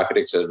the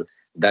architecture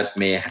that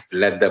may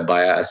let the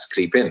bias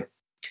creep in.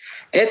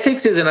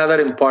 Ethics is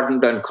another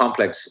important and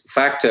complex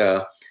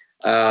factor.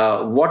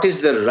 What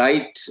is the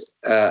right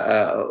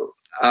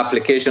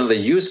application of the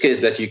use case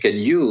that you can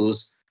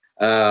use?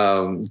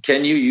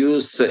 Can you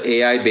use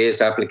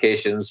AI-based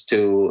applications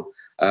to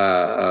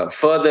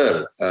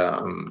further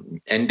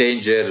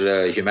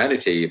endanger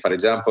humanity? For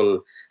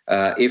example,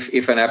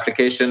 if an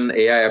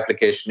AI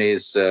application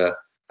is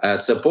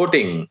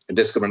supporting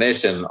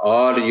discrimination,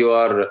 or you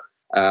are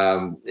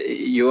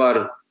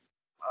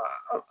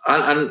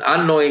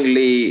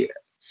unknowingly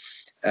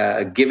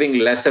giving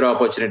lesser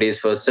opportunities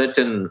for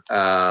certain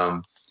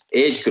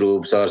age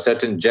groups or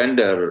certain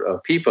gender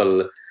of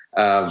people,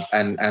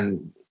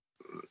 and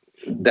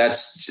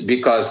that's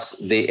because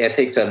the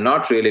ethics are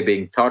not really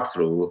being thought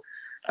through.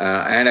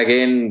 And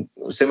again,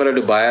 similar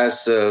to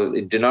bias,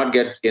 it did not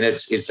get in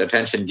its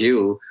attention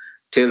due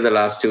till the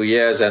last 2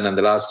 years. And in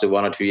the last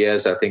 1 or 2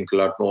 years, I think a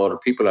lot more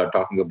people are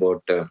talking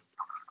about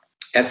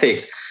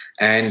ethics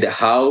and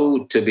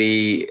how to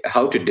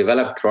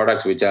develop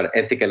products which are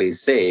ethically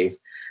safe.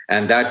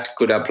 And that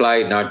could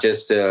apply not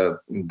just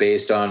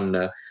based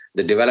on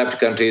the developed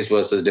countries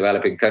versus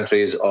developing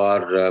countries,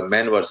 or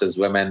men versus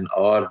women,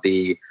 or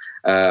the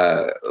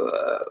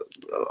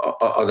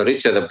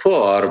rich or the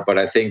poor, but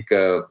I think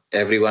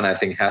everyone,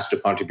 has to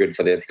contribute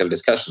for the ethical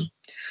discussion.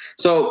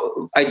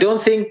 So I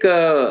don't think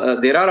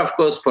there are, of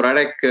course,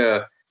 sporadic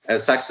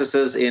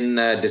successes in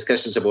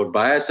discussions about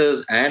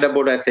biases and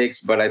about ethics,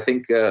 but I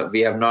think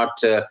we have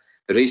not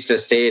reached a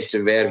state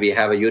where we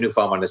have a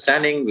uniform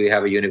understanding. We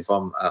have a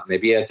uniform,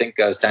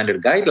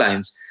 standard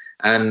guidelines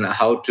and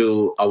how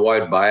to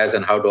avoid bias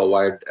and how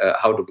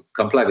to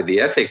comply with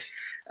the ethics.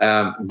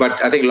 But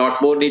I think a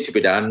lot more need to be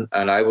done,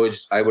 and I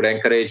would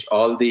encourage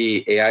all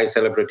the AI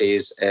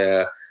celebrities,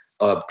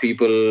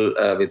 people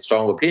with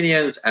strong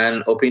opinions,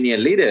 and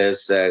opinion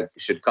leaders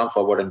should come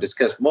forward and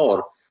discuss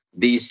more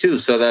these two,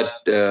 so that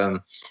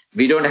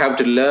we don't have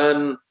to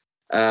learn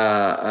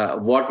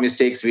what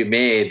mistakes we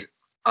made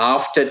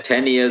after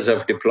 10 years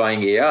of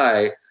deploying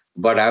AI.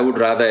 But I would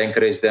rather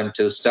encourage them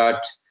to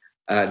start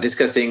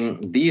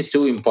discussing these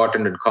two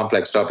important and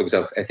complex topics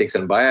of ethics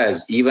and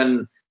bias,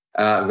 even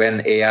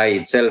when AI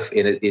itself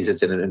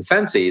is in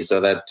infancy,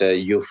 so that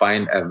you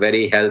find a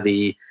very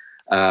healthy,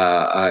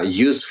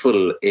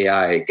 useful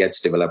AI gets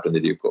developed in the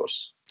due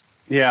course.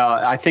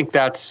 Yeah, I think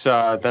that's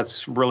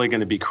really going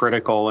to be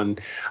critical. And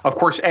of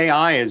course,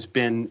 AI has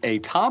been a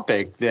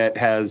topic that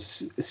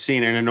has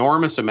seen an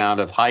enormous amount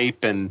of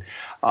hype and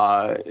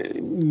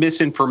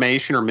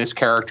misinformation or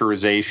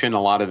mischaracterization. A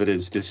lot of it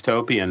is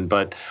dystopian.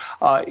 But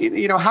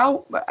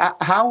how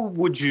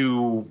would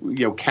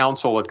you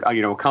counsel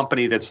a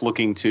company that's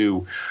looking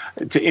to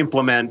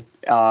implement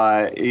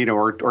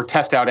or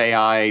test out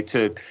AI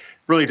to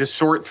really to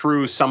sort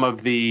through some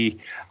of the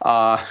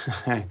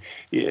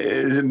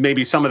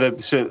maybe some of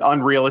the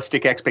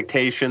unrealistic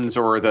expectations,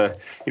 or the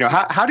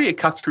how do you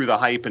cut through the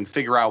hype and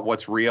figure out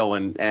what's real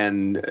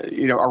and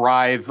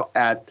arrive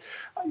at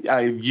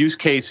use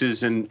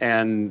cases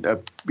and a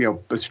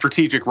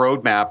strategic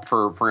roadmap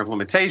for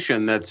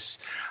implementation that's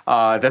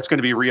going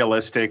to be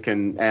realistic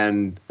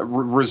and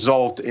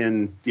result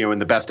in in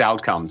the best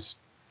outcomes?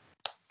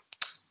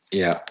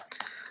 Yeah.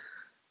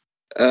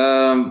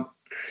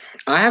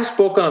 I have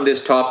spoken on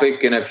this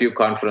topic in a few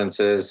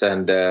conferences,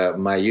 and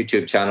my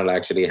YouTube channel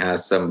actually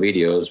has some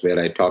videos where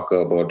I talk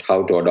about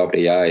how to adopt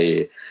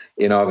AI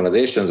in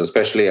organizations,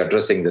 especially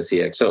addressing the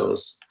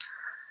CXOs.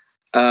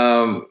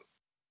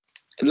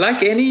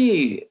 Like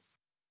any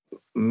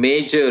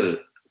major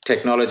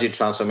technology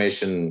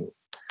transformation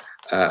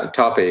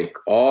topic,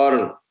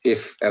 or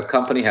if a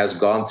company has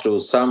gone through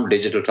some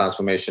digital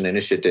transformation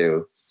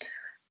initiative,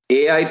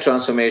 AI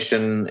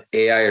transformation,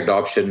 AI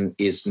adoption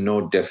is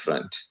no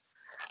different.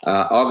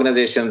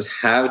 Organizations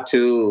have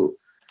to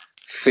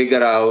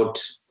figure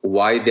out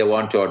why they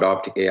want to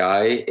adopt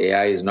AI.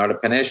 AI is not a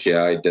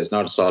panacea. It does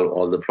not solve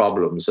all the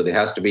problems. So there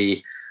has to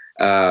be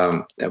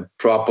a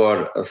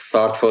proper,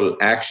 thoughtful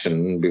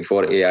action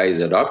before AI is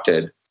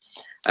adopted.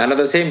 And at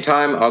the same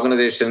time,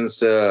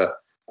 organizations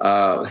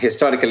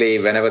historically,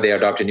 whenever they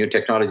adopt a new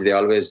technology, they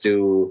always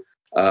do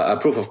a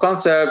proof of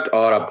concept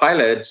or a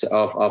pilot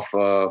of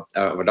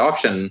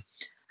adoption.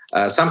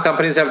 Some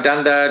companies have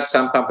done that.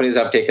 Some companies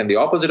have taken the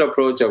opposite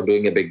approach of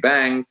doing a big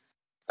bang.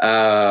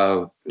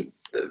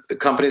 The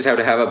companies have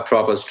to have a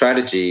proper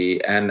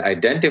strategy and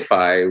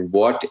identify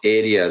what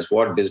areas,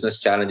 what business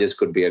challenges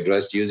could be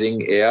addressed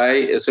using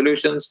AI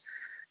solutions.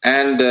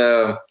 And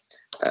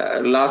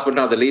last but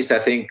not the least, I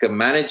think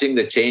managing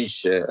the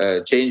change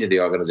in the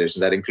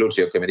organization. That includes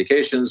your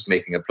communications,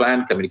 making a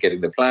plan, communicating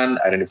the plan,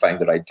 identifying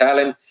the right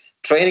talent,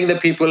 training the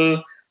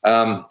people,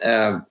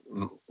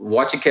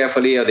 watching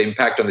carefully the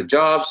impact on the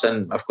jobs.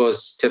 And of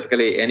course,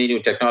 typically any new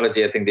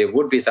technology, I think there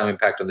would be some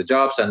impact on the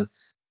jobs, and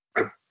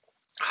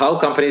how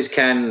companies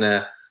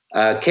can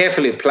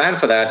carefully plan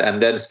for that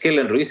and then skill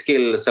and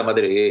reskill some of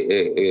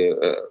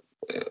the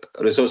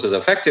resources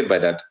affected by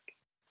that.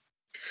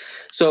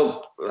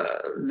 So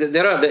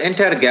there are the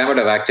entire gamut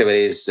of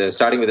activities,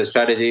 starting with the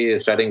strategy,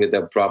 starting with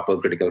the proper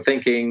critical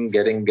thinking,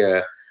 getting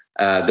the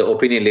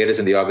opinion leaders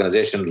in the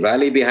organization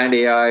rally behind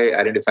AI,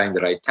 identifying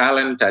the right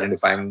talent,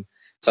 identifying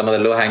some of the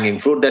low-hanging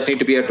fruit that need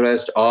to be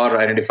addressed, or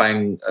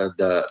identifying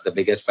the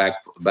biggest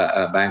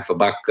bang for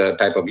buck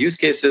type of use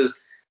cases,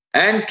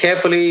 and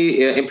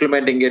carefully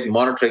implementing it,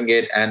 monitoring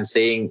it, and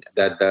seeing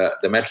that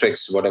the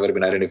metrics, whatever have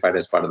been identified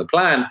as part of the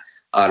plan,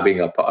 are being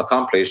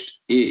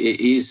accomplished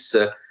is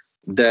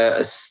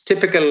the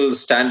typical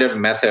standard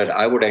method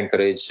I would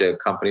encourage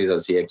companies or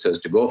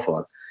CXOs to go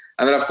for.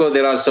 And then, of course,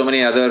 there are so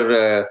many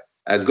other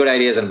good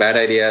ideas and bad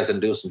ideas and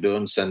do's and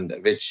don'ts, and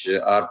which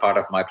are part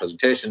of my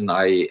presentation.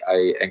 I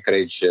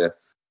encourage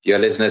your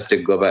listeners to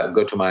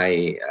go to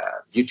my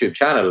YouTube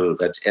channel,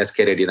 that's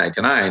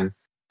SKRadio99,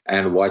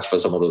 and watch for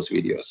some of those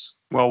videos.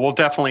 Well, we'll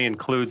definitely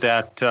include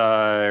that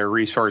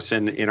resource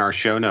in our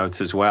show notes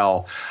as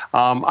well.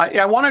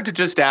 I wanted to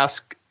just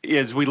ask,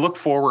 as we look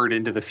forward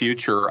into the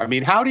future, I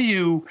mean, how do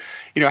you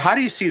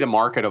see the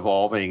market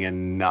evolving?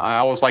 And I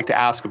always like to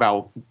ask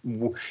about,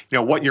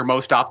 what you're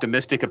most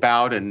optimistic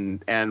about,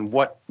 and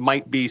what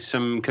might be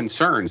some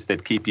concerns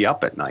that keep you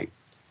up at night.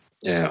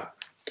 Yeah.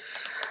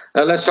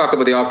 Let's talk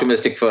about the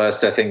optimistic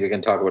first. I think we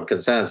can talk about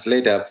concerns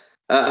later.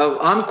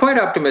 I'm quite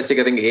optimistic.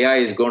 I think AI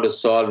is going to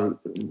solve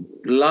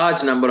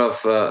large number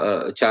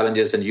of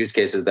challenges and use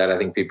cases that I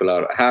think people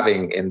are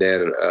having in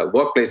their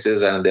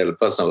workplaces and their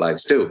personal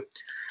lives too.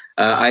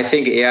 I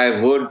think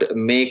AI would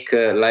make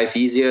life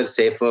easier,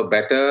 safer,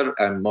 better,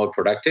 and more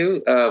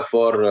productive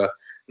for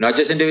not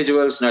just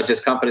individuals, not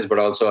just companies, but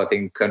also, I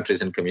think,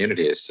 countries and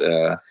communities.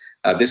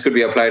 This could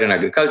be applied in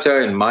agriculture,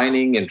 in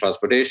mining, in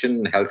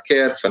transportation,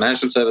 healthcare,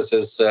 financial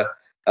services,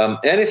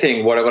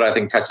 anything, whatever I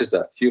think touches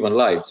the human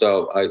life.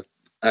 So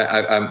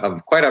I'm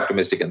quite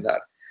optimistic in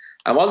that.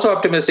 I'm also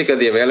optimistic at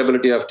the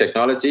availability of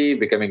technology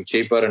becoming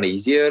cheaper and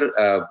easier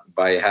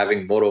by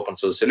having more open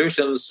source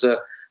solutions,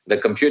 the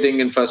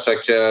computing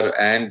infrastructure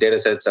and data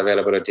sets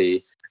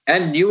availability,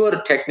 and newer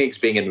techniques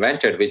being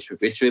invented,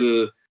 which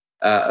will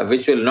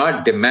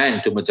not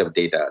demand too much of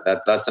data.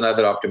 That's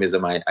another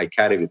optimism I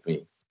carry with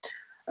me.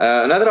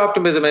 Another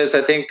optimism is,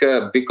 I think,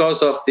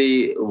 because of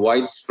the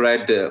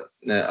widespread, or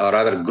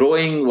rather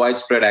growing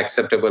widespread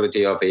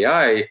acceptability of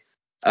AI,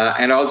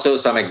 and also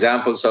some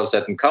examples of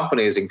certain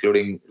companies,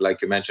 including,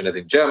 like you mentioned, I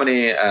think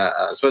Germany,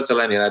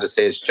 Switzerland, United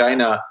States,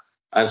 China,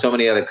 and so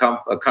many other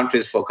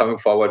countries for coming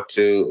forward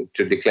to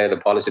declare the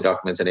policy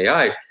documents in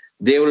AI.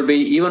 There will be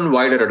even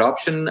wider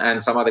adoption,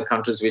 and some other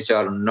countries which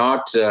are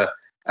not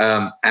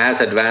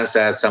as advanced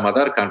as some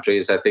other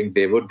countries. I think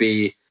there would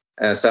be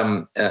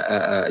some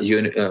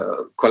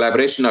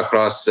collaboration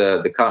across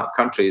the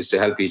countries to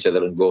help each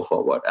other and go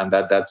forward. And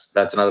that's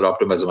another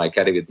optimism I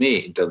carry with me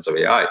in terms of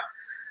AI.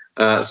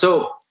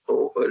 So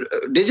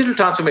digital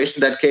transformation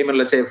that came in,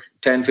 let's say,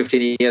 10,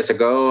 15 years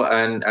ago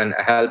and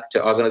helped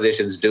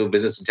organizations do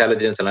business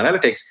intelligence and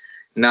analytics.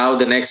 Now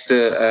the next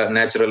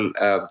natural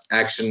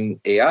action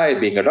AI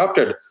being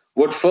adopted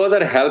would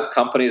further help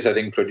companies, I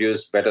think,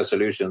 produce better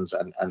solutions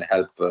and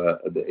help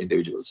the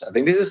individuals. I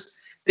think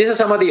these are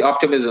some of the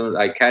optimisms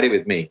I carry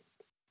with me.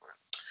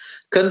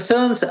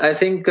 Concerns, I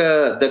think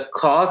the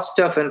cost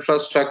of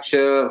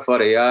infrastructure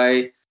for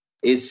AI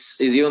is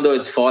even though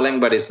it's falling,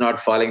 but it's not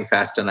falling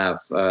fast enough.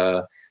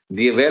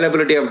 The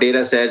availability of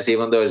data sets,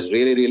 even though it's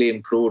really, really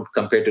improved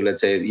compared to,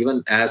 let's say,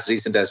 even as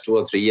recent as 2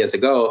 or 3 years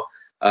ago,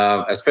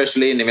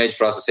 especially in image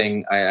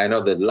processing, I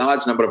know the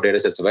large number of data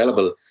sets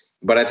available.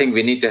 But I think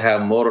we need to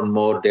have more and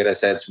more data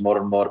sets, more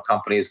and more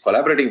companies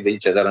collaborating with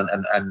each other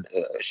and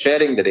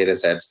sharing the data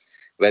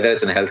sets, whether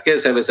it's in healthcare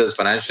services,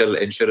 financial,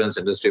 insurance,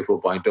 industry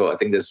 4.0. I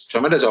think there's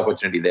tremendous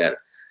opportunity there.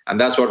 And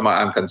that's what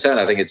I'm concerned.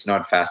 I think it's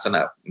not fast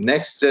enough.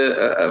 Next,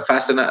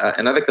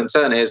 another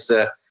concern is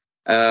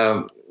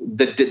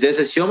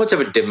there's so much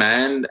of a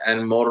demand,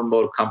 and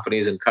more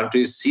companies and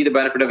countries see the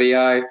benefit of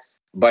AI,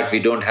 but we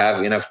don't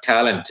have enough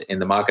talent in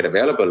the market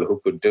available who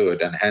could do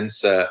it. And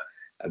hence,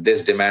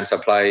 this demand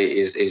supply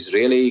is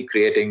really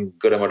creating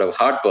good amount of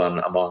heartburn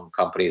among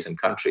companies and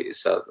countries.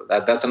 So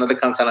that's another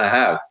concern I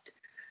have.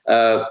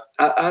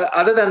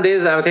 Other than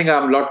this, I think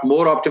I'm a lot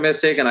more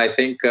optimistic, and I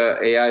think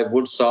AI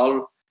would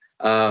solve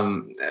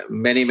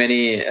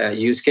many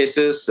use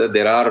cases.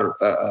 There are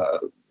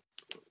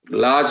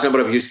large number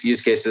of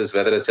use cases,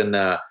 whether it's in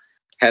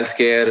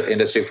healthcare,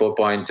 industry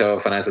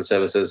 4.0, financial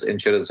services,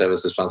 insurance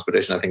services,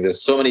 transportation. I think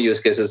there's so many use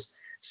cases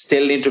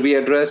still need to be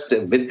addressed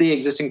with the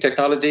existing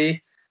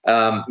technology,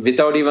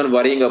 without even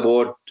worrying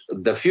about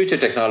the future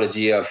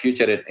technology or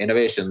future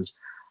innovations.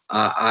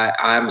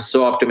 I'm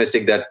so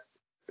optimistic that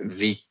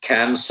we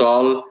can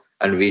solve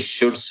and we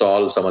should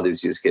solve some of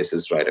these use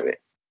cases right away.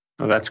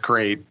 Oh, that's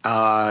great.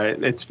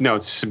 It's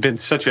been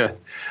such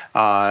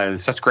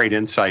great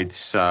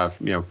insights,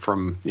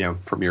 from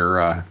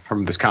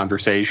this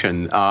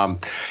conversation. I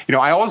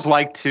always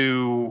like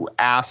to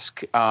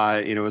ask,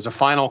 as a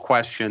final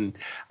question,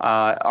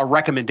 a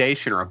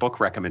recommendation or a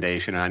book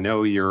recommendation. And I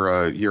know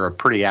you're a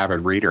pretty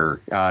avid reader.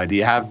 Do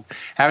you have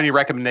any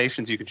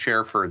recommendations you could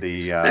share for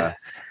the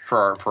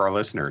for our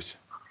listeners?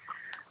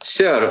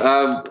 Sure.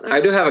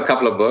 I do have a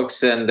couple of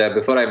books, and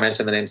before I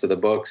mention the names of the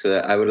books,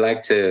 I would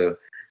like to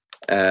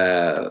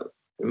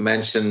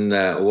mention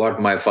what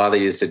my father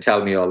used to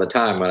tell me all the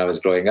time when I was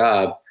growing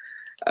up.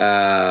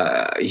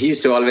 He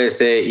used to always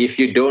say, if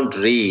you don't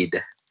read,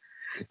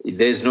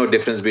 there's no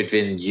difference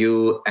between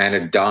you and a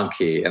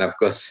donkey. And of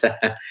course,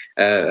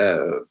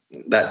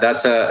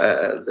 that's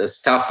a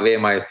tough way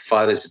my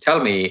father used to tell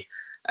me,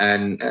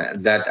 and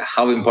that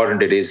how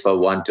important it is for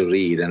one to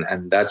read.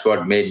 And that's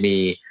what made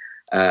me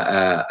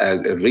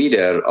a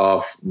reader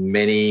of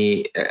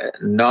many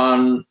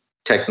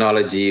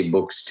non-technology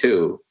books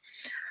too.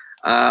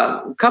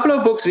 A couple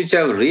of books which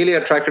have really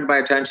attracted my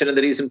attention in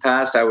the recent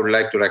past, I would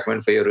like to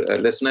recommend for your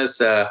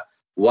listeners.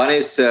 One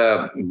is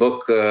a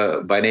book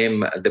by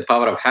name The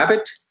Power of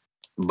Habit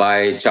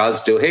by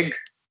Charles Duhigg.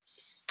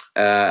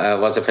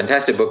 Was a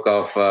fantastic book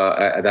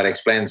that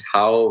explains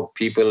how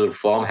people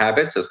form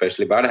habits,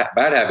 especially bad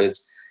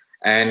habits.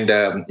 And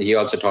he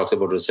also talks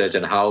about research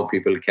and how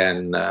people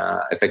can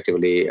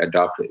effectively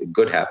adopt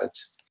good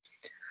habits.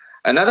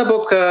 Another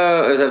book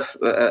is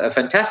a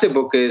fantastic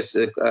book is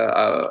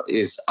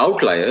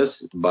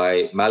Outliers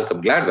by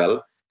Malcolm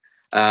Gladwell,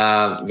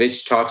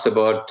 which talks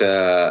about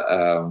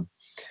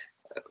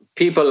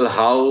people,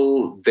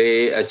 how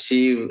they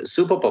achieve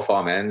super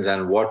performance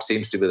and what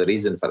seems to be the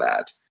reason for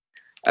that.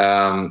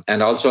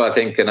 And also, I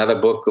think another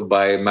book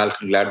by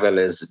Malcolm Gladwell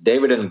is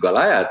David and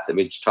Goliath,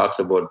 which talks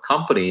about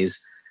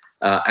companies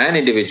and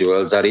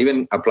individuals, or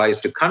even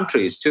applies to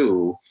countries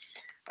too.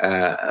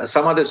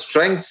 Some of the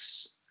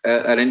strengths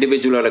an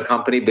individual or a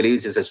company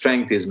believes is a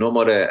strength is no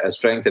more a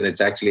strength, and it's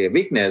actually a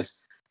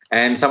weakness.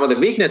 And some of the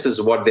weaknesses,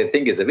 what they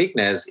think is a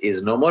weakness,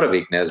 is no more a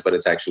weakness, but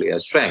it's actually a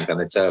strength. And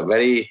it's a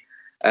very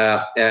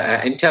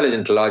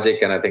intelligent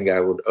logic. And I think I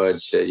would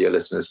urge your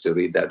listeners to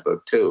read that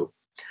book too.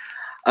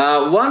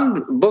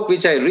 One book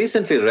which I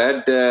recently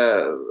read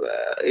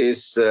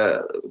is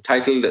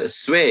titled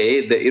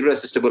Sway, The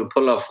Irresistible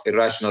Pull of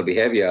Irrational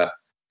Behavior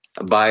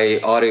by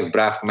Arif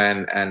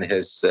Brafman and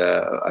his,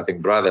 I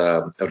think,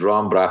 brother,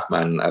 Ron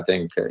Brafman, I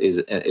think,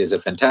 is a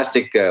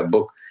fantastic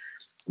book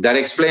that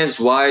explains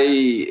why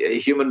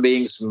human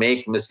beings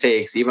make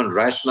mistakes, even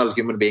rational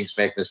human beings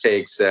make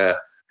mistakes,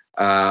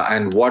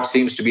 and what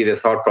seems to be the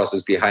thought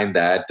process behind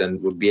that,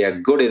 and would be a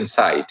good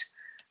insight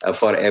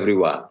for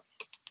everyone.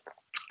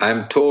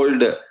 I'm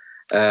told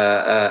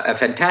a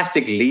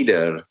fantastic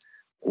leader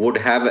would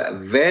have a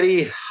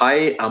very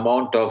high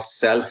amount of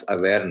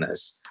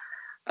self-awareness.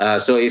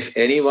 So if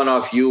any one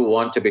of you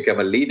want to become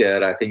a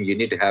leader, I think you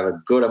need to have a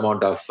good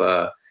amount of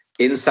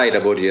insight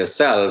about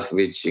yourself,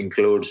 which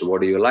includes what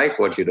do you like,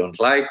 what you don't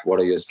like, what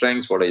are your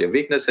strengths, what are your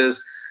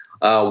weaknesses,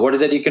 what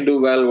is it you can do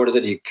well, what is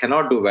it you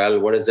cannot do well,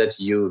 what is it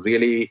you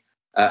really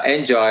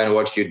enjoy and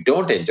what you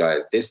don't enjoy.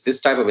 This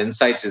type of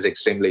insights is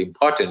extremely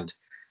important.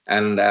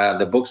 And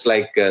the books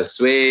like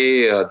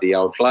Sway, The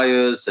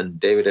Outliers, and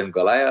David and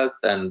Goliath,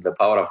 and The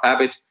Power of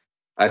Habit,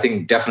 I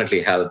think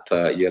definitely help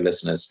your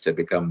listeners to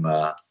become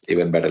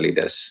even better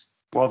leaders.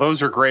 Well,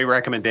 those are great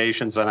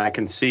recommendations, and I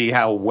can see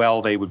how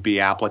well they would be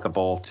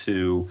applicable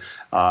to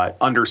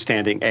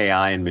understanding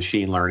AI and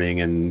machine learning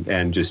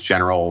and just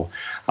general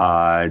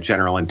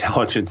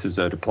intelligence as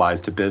it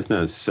applies to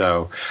business.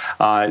 So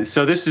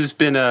this has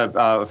been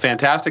a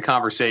fantastic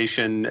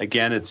conversation.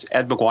 Again, it's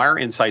Ed McGuire,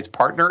 Insights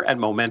Partner at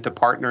Momenta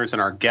Partners,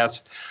 and our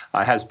guest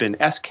has been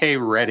S.K.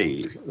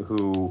 Reddy,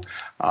 who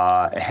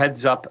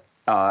heads up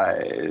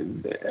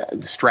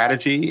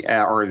strategy,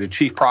 or the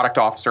chief product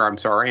officer,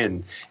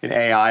 in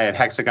AI at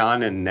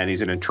Hexagon, and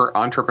he's an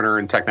entrepreneur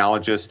and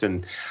technologist.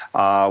 And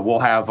we'll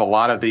have a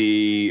lot of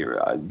the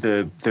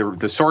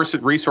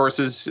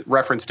resources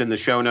referenced in the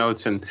show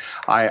notes. And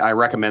I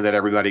recommend that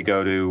everybody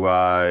go to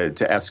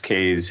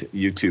SK's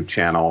YouTube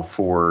channel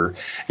for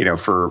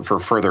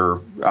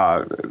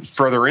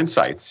further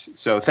insights.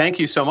 So thank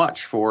you so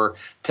much for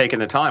taking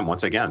the time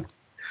once again.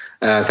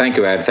 Thank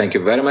you, Ed. Thank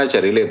you very much. I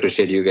really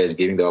appreciate you guys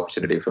giving the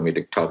opportunity for me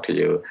to talk to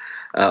you.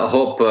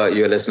 Hope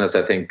your listeners,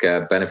 I think,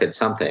 benefit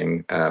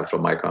something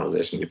from my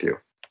conversation with you.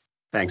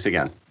 Thanks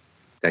again.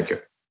 Thank you.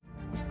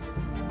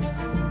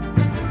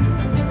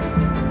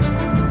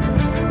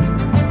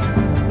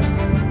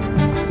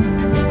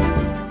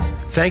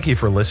 Thank you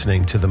for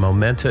listening to the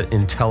Momenta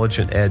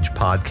Intelligent Edge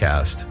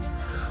podcast.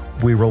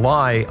 We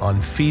rely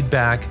on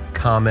feedback,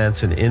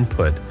 comments, and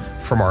input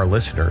from our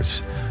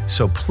listeners.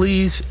 So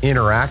please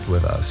interact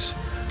with us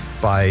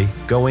by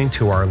going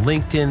to our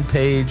LinkedIn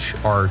page,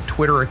 our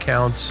Twitter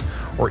accounts,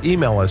 or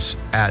email us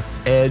at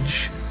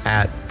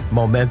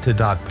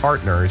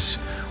edge@momenta.partners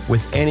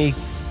with any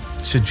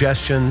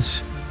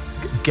suggestions,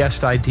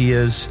 guest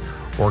ideas,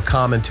 or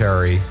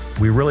commentary.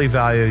 We really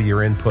value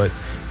your input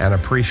and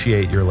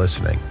appreciate your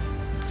listening.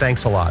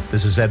 Thanks a lot.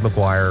 This is Ed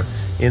McGuire,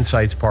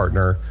 Insights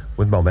Partner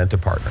with Momenta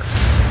Partners.